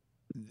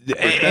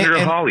 For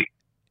Senator Hawley.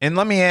 And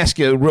let me ask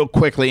you real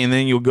quickly, and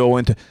then you'll go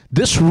into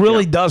this.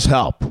 Really does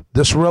help.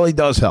 This really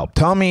does help.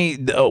 Tell me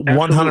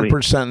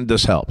 100%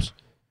 this helps.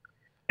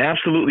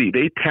 Absolutely.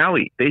 They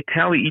tally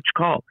each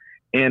call.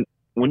 And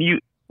when you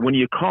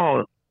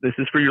call, this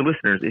is for your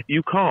listeners. If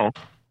you call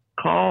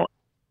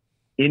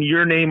in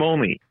your name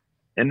only,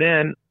 and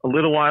then a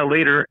little while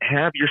later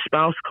have your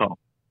spouse call,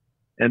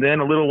 and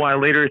then a little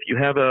while later, if you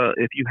have a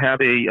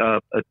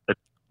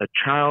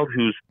child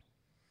who's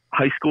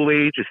high school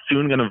age is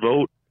soon going to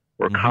vote,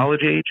 or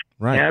college age,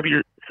 have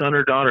your son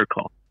or daughter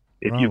call.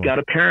 If you've got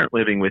a parent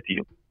living with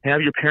you,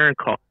 have your parent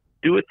call.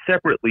 Do it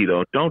separately,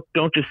 though. Don't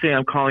just say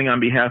I'm calling on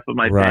behalf of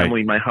my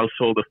family, my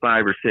household of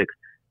 5 or 6.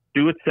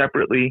 Do it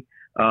separately,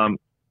 and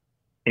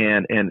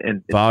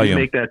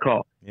make that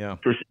call. Yeah.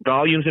 For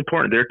volume's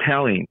important. They're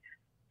tallying.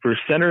 For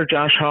Senator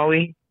Josh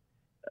Hawley,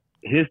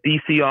 his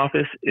DC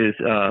office is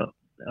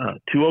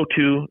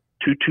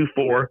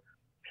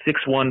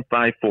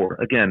 202-224-6154.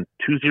 Again,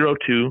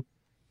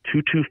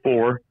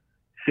 202-224-6154.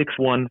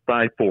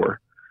 For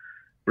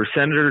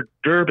Senator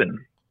Durbin,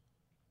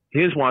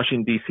 his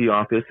Washington, D.C.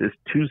 office is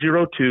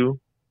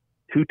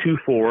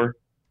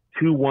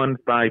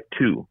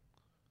 202-224-2152.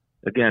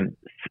 Again,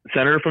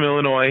 Senator from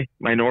Illinois,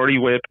 Minority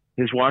Whip,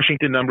 his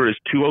Washington number is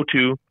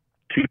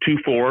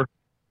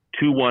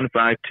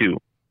 202-224-2152.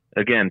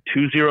 Again,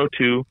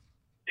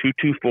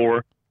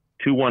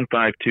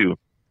 202-224-2152.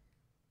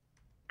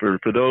 For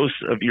those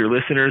of your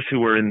listeners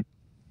who are in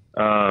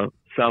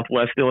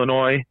Southwest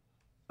Illinois,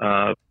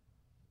 that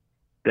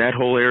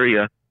whole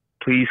area,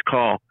 please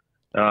call.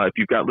 If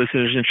you've got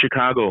listeners in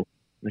Chicago,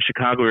 the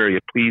Chicago area,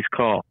 please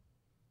call.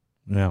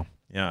 Yeah,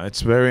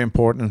 it's very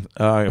important,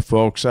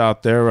 folks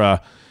out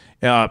there.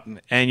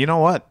 And you know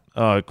what,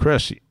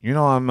 Chris? You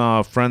know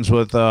I'm friends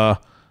with our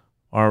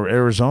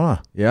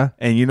Arizona. Yeah.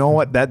 And you know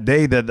what? That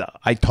day that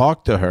I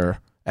talked to her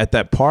at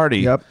that party,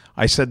 Yep.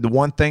 I said the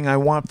one thing I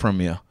want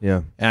from you.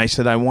 Yeah. And I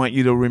said I want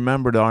you to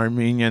remember the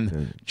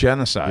Armenian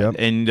genocide. Yep.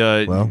 And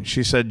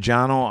she said,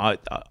 Johno,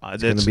 it's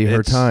going to be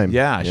her time.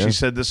 Yeah, she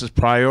said this is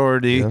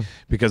priority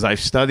because I've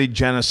studied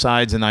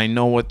genocides and I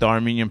know what the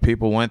Armenian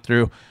people went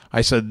through.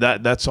 I said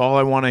that's all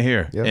I want to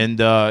hear. Yep. And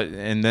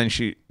then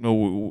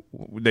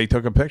they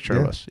took a picture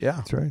of us. Yeah,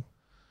 that's right.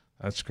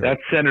 That's great.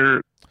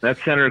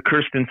 That's Senator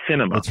Kirsten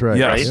Sinema. That's right.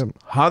 Yes. Right?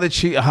 How's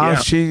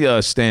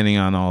she standing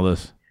on all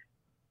this?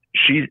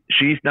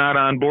 She's not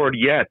on board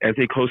yet as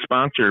a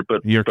co-sponsor,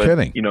 but you're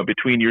kidding. You know,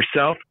 between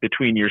yourself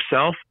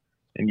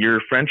and your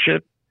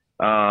friendship,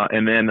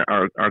 and then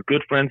our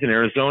good friends in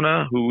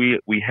Arizona who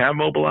we have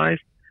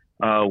mobilized,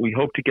 we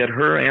hope to get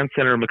her and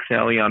Senator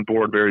McSally on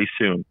board very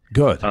soon.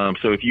 Good.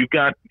 So if you've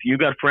got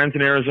friends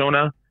in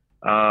Arizona,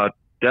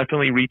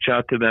 definitely reach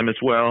out to them as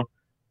well.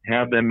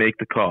 Have them make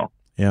the call.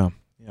 Yeah.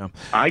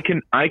 I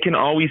can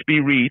always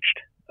be reached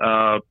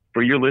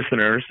for your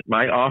listeners.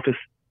 My office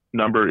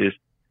number is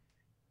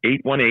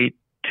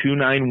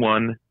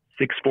 818-291-6466.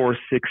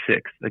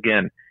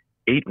 Again,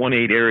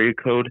 818 area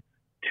code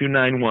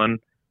 291-6466.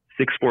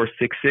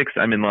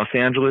 I'm in Los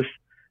Angeles,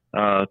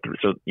 so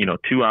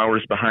 2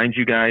 hours behind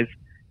you guys.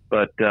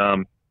 But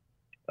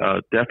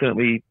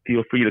definitely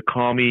feel free to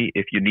call me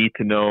if you need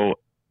to know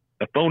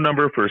a phone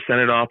number for a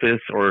Senate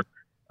office, or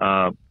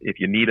if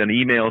you need an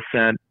email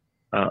sent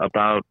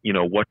about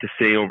what to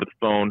say over the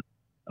phone.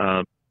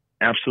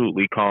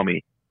 Absolutely call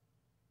me.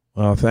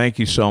 Well, thank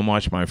you so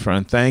much, my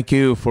friend. Thank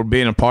you for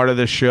being a part of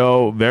this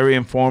show. Very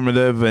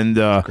informative, and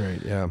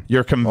great. Yeah,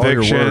 your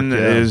conviction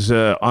is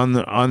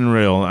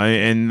unreal.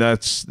 And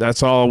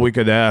that's all we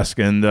could ask.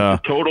 And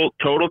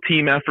total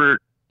team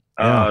effort.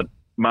 Yeah.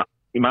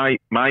 My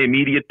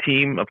immediate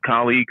team of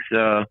colleagues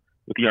with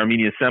the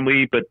Armenian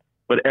Assembly, but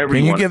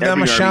everyone. Can you give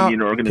them a shout?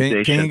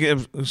 Organization. Can you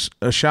give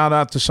a shout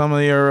out to some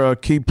of your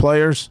key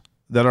players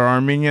that are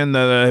Armenian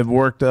that have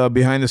worked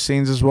behind the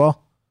scenes as well?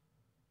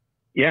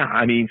 Yeah,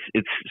 I mean,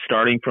 it's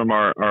starting from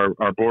our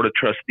board of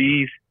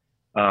trustees,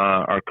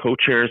 our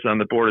co-chairs on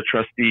the board of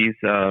trustees,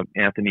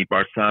 Anthony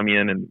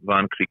Barsamian and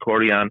Van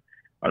Krikorian,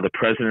 are the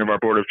president of our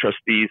board of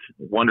trustees,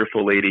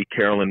 wonderful lady,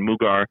 Carolyn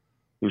Mugar,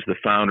 who's the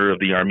founder of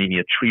the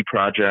Armenia Tree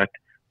Project.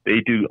 They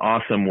do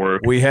awesome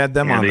work. We had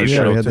them on the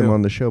show. Yeah, we had too. them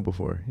on the show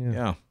before.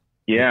 Yeah,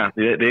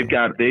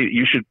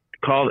 you should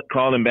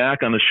call them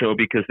back on the show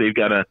because they've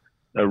got a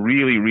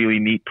really, really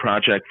neat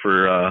project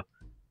for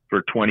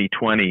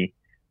 2020.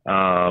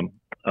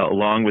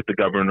 Along with the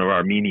governor of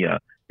Armenia,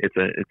 it's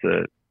a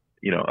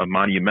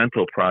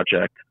monumental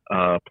project,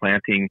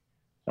 planting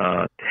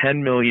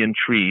 10 million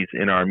trees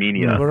in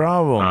Armenia.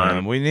 Bravo,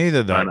 man! We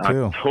needed that on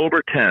too.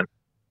 October 10th,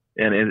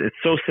 and it's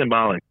so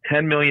symbolic.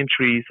 10 million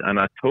trees on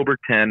October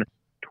 10,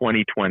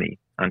 2020,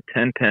 on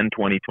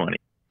 10/10/2020.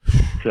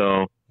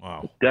 So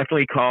wow.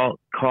 Definitely call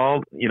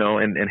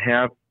and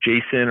have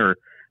Jason or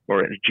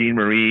Jean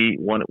Marie,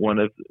 one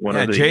of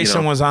the.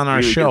 Jason was on our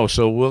really show,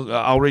 so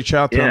I'll reach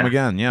out to him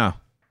again. Yeah.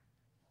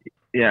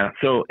 Yeah.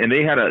 So, and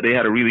they had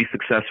a really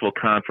successful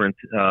conference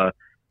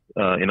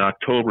in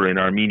October in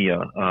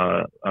Armenia,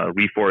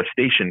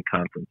 reforestation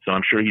conference. So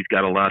I'm sure he's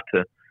got a lot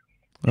to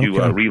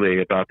relay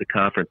about the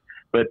conference.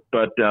 But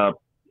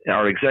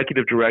our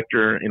executive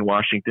director in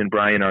Washington,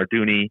 Brian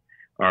Arduni,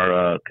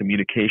 our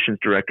communications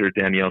director,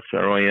 Danielle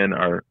Saroyan,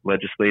 our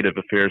legislative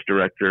affairs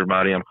director,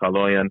 Mariam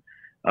Khaloyan,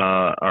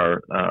 our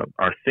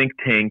think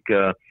tank,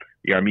 the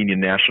Armenian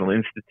National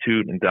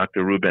Institute, and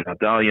Dr. Ruben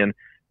Adalian,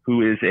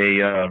 who is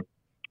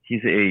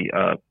he's a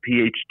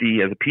PhD,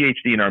 has a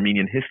PhD in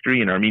Armenian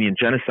history and Armenian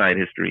genocide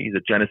history. He's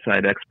a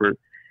genocide expert.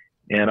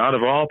 And out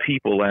of all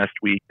people last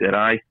week that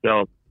I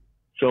felt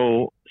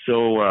so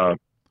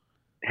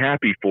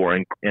happy for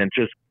and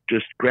just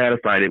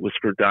gratified, it was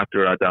for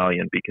Dr.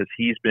 Adalian, because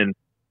he's been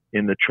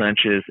in the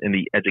trenches, in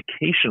the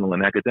educational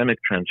and academic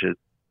trenches,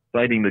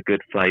 fighting the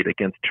good fight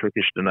against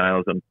Turkish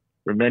denialism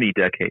for many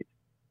decades.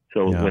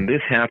 So when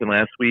this happened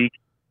last week,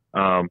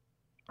 I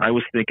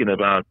was thinking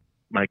about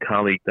my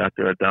colleague,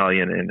 Dr.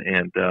 Adalian,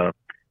 and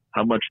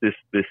how much this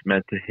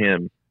meant to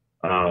him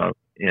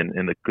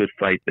in the good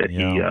fight that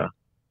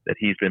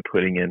he's been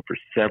putting in for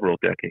several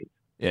decades.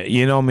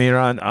 Yeah,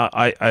 Miran,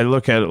 I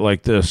look at it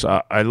like this.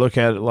 I look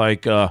at it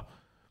like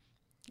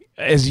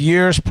as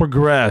years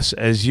progress,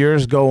 as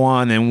years go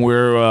on, and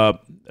we're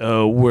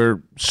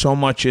so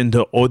much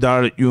into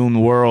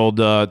Odaryun world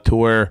to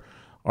where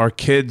our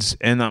kids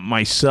and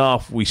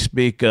myself, we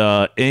speak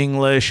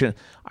English.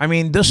 I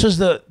mean, this is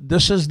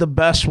the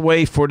best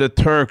way for the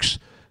Turks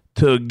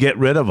to get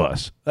rid of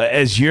us.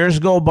 As years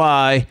go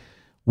by,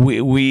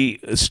 we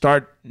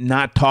start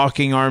not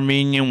talking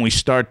Armenian. We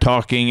start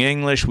talking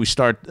English. We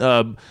start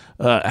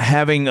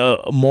having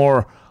a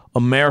more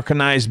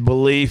Americanized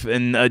belief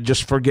and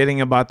just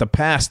forgetting about the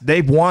past.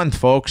 They've won,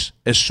 folks.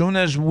 As soon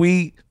as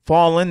we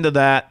fall into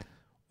that,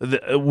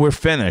 we're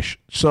finished.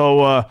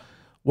 So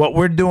what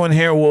we're doing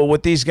here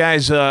with these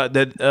guys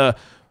that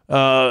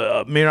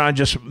Miran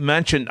just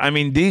mentioned, I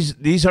mean,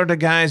 these are the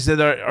guys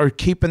that are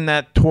keeping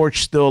that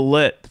torch still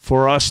lit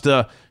for us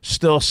to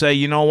still say,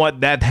 you know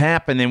what, that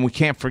happened, and we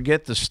can't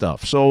forget the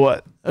stuff.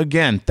 So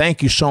again,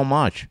 thank you so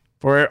much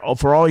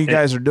for all you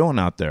guys are doing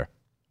out there.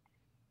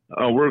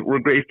 We're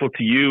grateful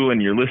to you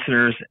and your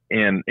listeners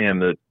and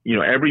the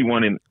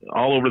everyone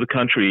all over the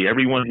country,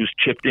 everyone who's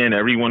chipped in,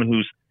 everyone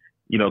who's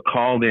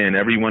called in,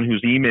 everyone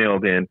who's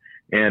emailed in,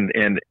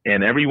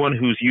 and everyone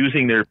who's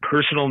using their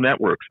personal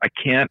networks. I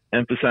can't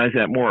emphasize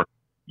that more.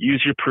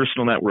 Use your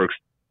personal networks.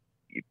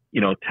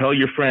 Tell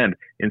your friend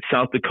in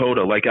South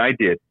Dakota, like I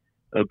did.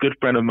 A good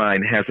friend of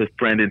mine has a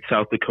friend in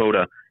South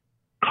Dakota.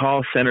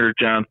 Call Senator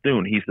John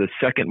Thune. He's the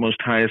second most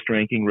highest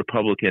ranking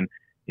Republican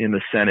in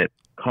the Senate.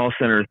 Call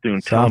Senator Thune.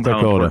 Tell him how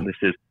important this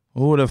is.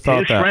 Who would have thought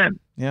his that? Friend,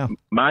 yeah.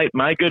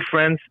 My good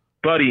friend's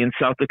buddy in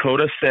South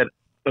Dakota said,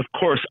 "Of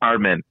course,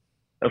 Armen.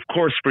 Of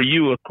course, for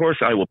you. Of course,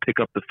 I will pick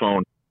up the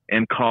phone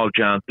and call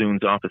John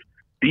Thune's office."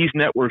 These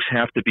networks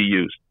have to be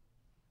used.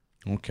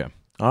 Okay.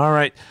 All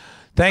right.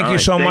 Thank you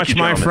so much,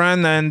 my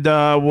friend, and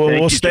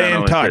we'll stay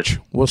in touch.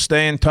 We'll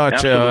stay in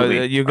touch.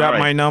 You got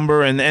my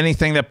number, and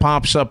anything that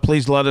pops up,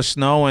 please let us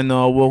know, and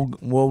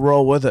we'll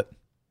roll with it.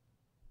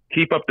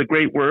 Keep up the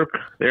great work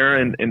there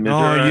in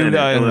Missouri and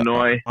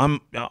Illinois.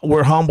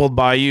 We're humbled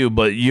by you,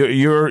 but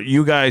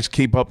you guys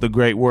keep up the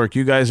great work.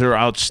 You guys are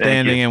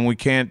outstanding, and we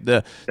can't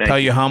tell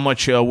you how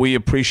much we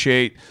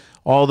appreciate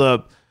all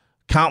the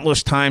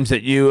countless times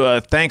that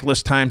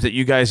thankless times that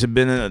you guys have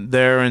been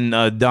there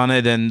and done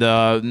it, and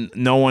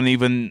no one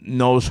even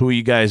knows who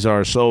you guys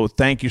are. So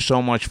thank you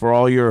so much for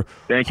all your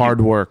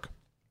hard work.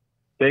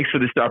 Thanks for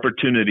this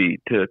opportunity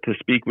to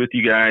speak with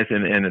you guys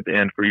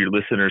and for your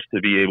listeners to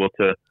be able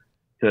to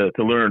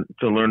learn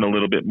a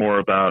little bit more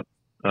about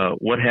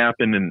what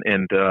happened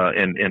and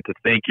to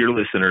thank your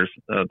listeners,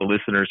 the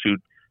listeners who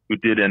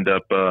did end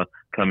up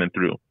coming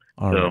through.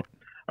 All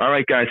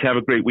right, guys, have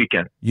a great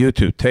weekend. You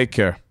too. Take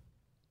care.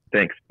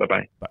 Thanks.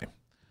 Bye-bye. Bye.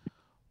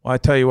 Well, I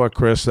tell you what,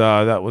 Chris,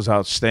 that was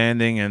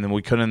outstanding, and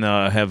we couldn't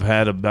have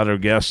had a better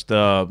guest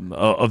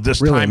of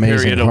this really time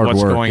period of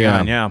what's going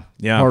on. Yeah.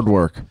 Hard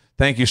work.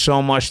 Thank you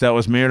so much. That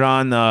was Mihr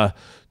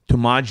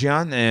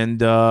Toumajian, and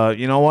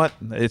you know what?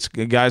 It's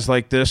guys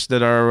like this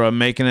that are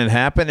making it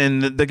happen.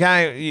 And the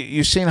guy,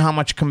 you've seen how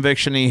much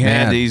conviction he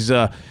had.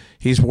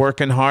 He's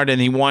working hard, and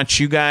he wants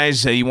you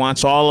guys. He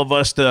wants all of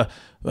us to.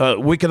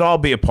 We could all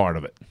be a part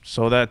of it.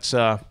 So that's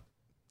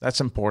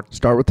important.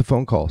 Start with the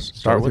phone calls.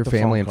 Start with your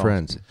family and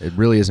friends. It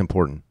really is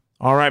important.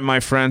 All right,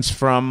 my friends,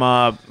 from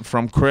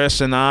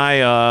Chris and I,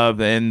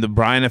 and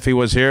Brian, if he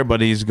was here,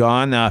 but he's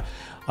gone.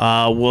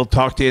 We'll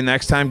talk to you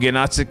next time.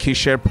 Genocide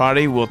Kisher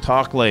Party. We'll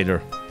talk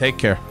later. Take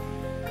care.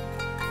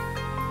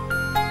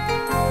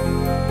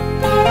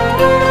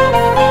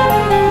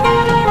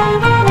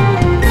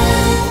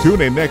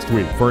 Tune in next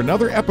week for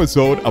another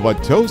episode of A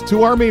Toast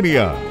to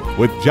Armenia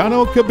with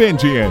Johno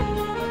Kabenjian.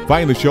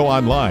 Find the show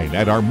online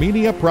at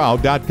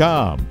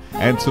ArmeniaProud.com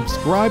and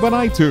subscribe on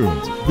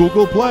iTunes,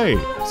 Google Play,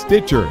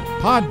 Stitcher,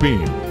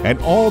 Podbean, and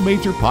all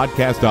major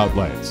podcast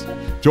outlets.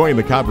 Join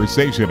the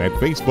conversation at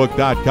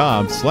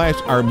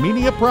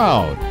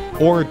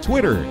Facebook.com/ArmeniaProud or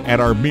Twitter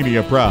at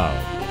Armenia Proud.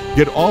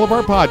 Get all of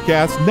our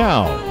podcasts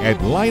now at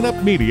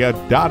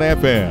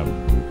lineupmedia.fm.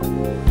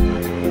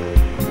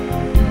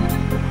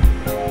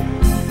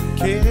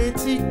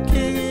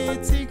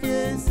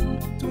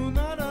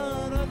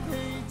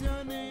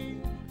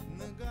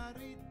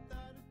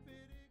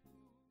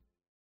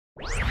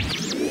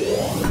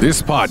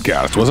 This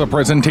podcast was a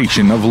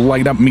presentation of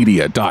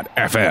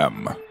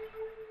lineupmedia.fm.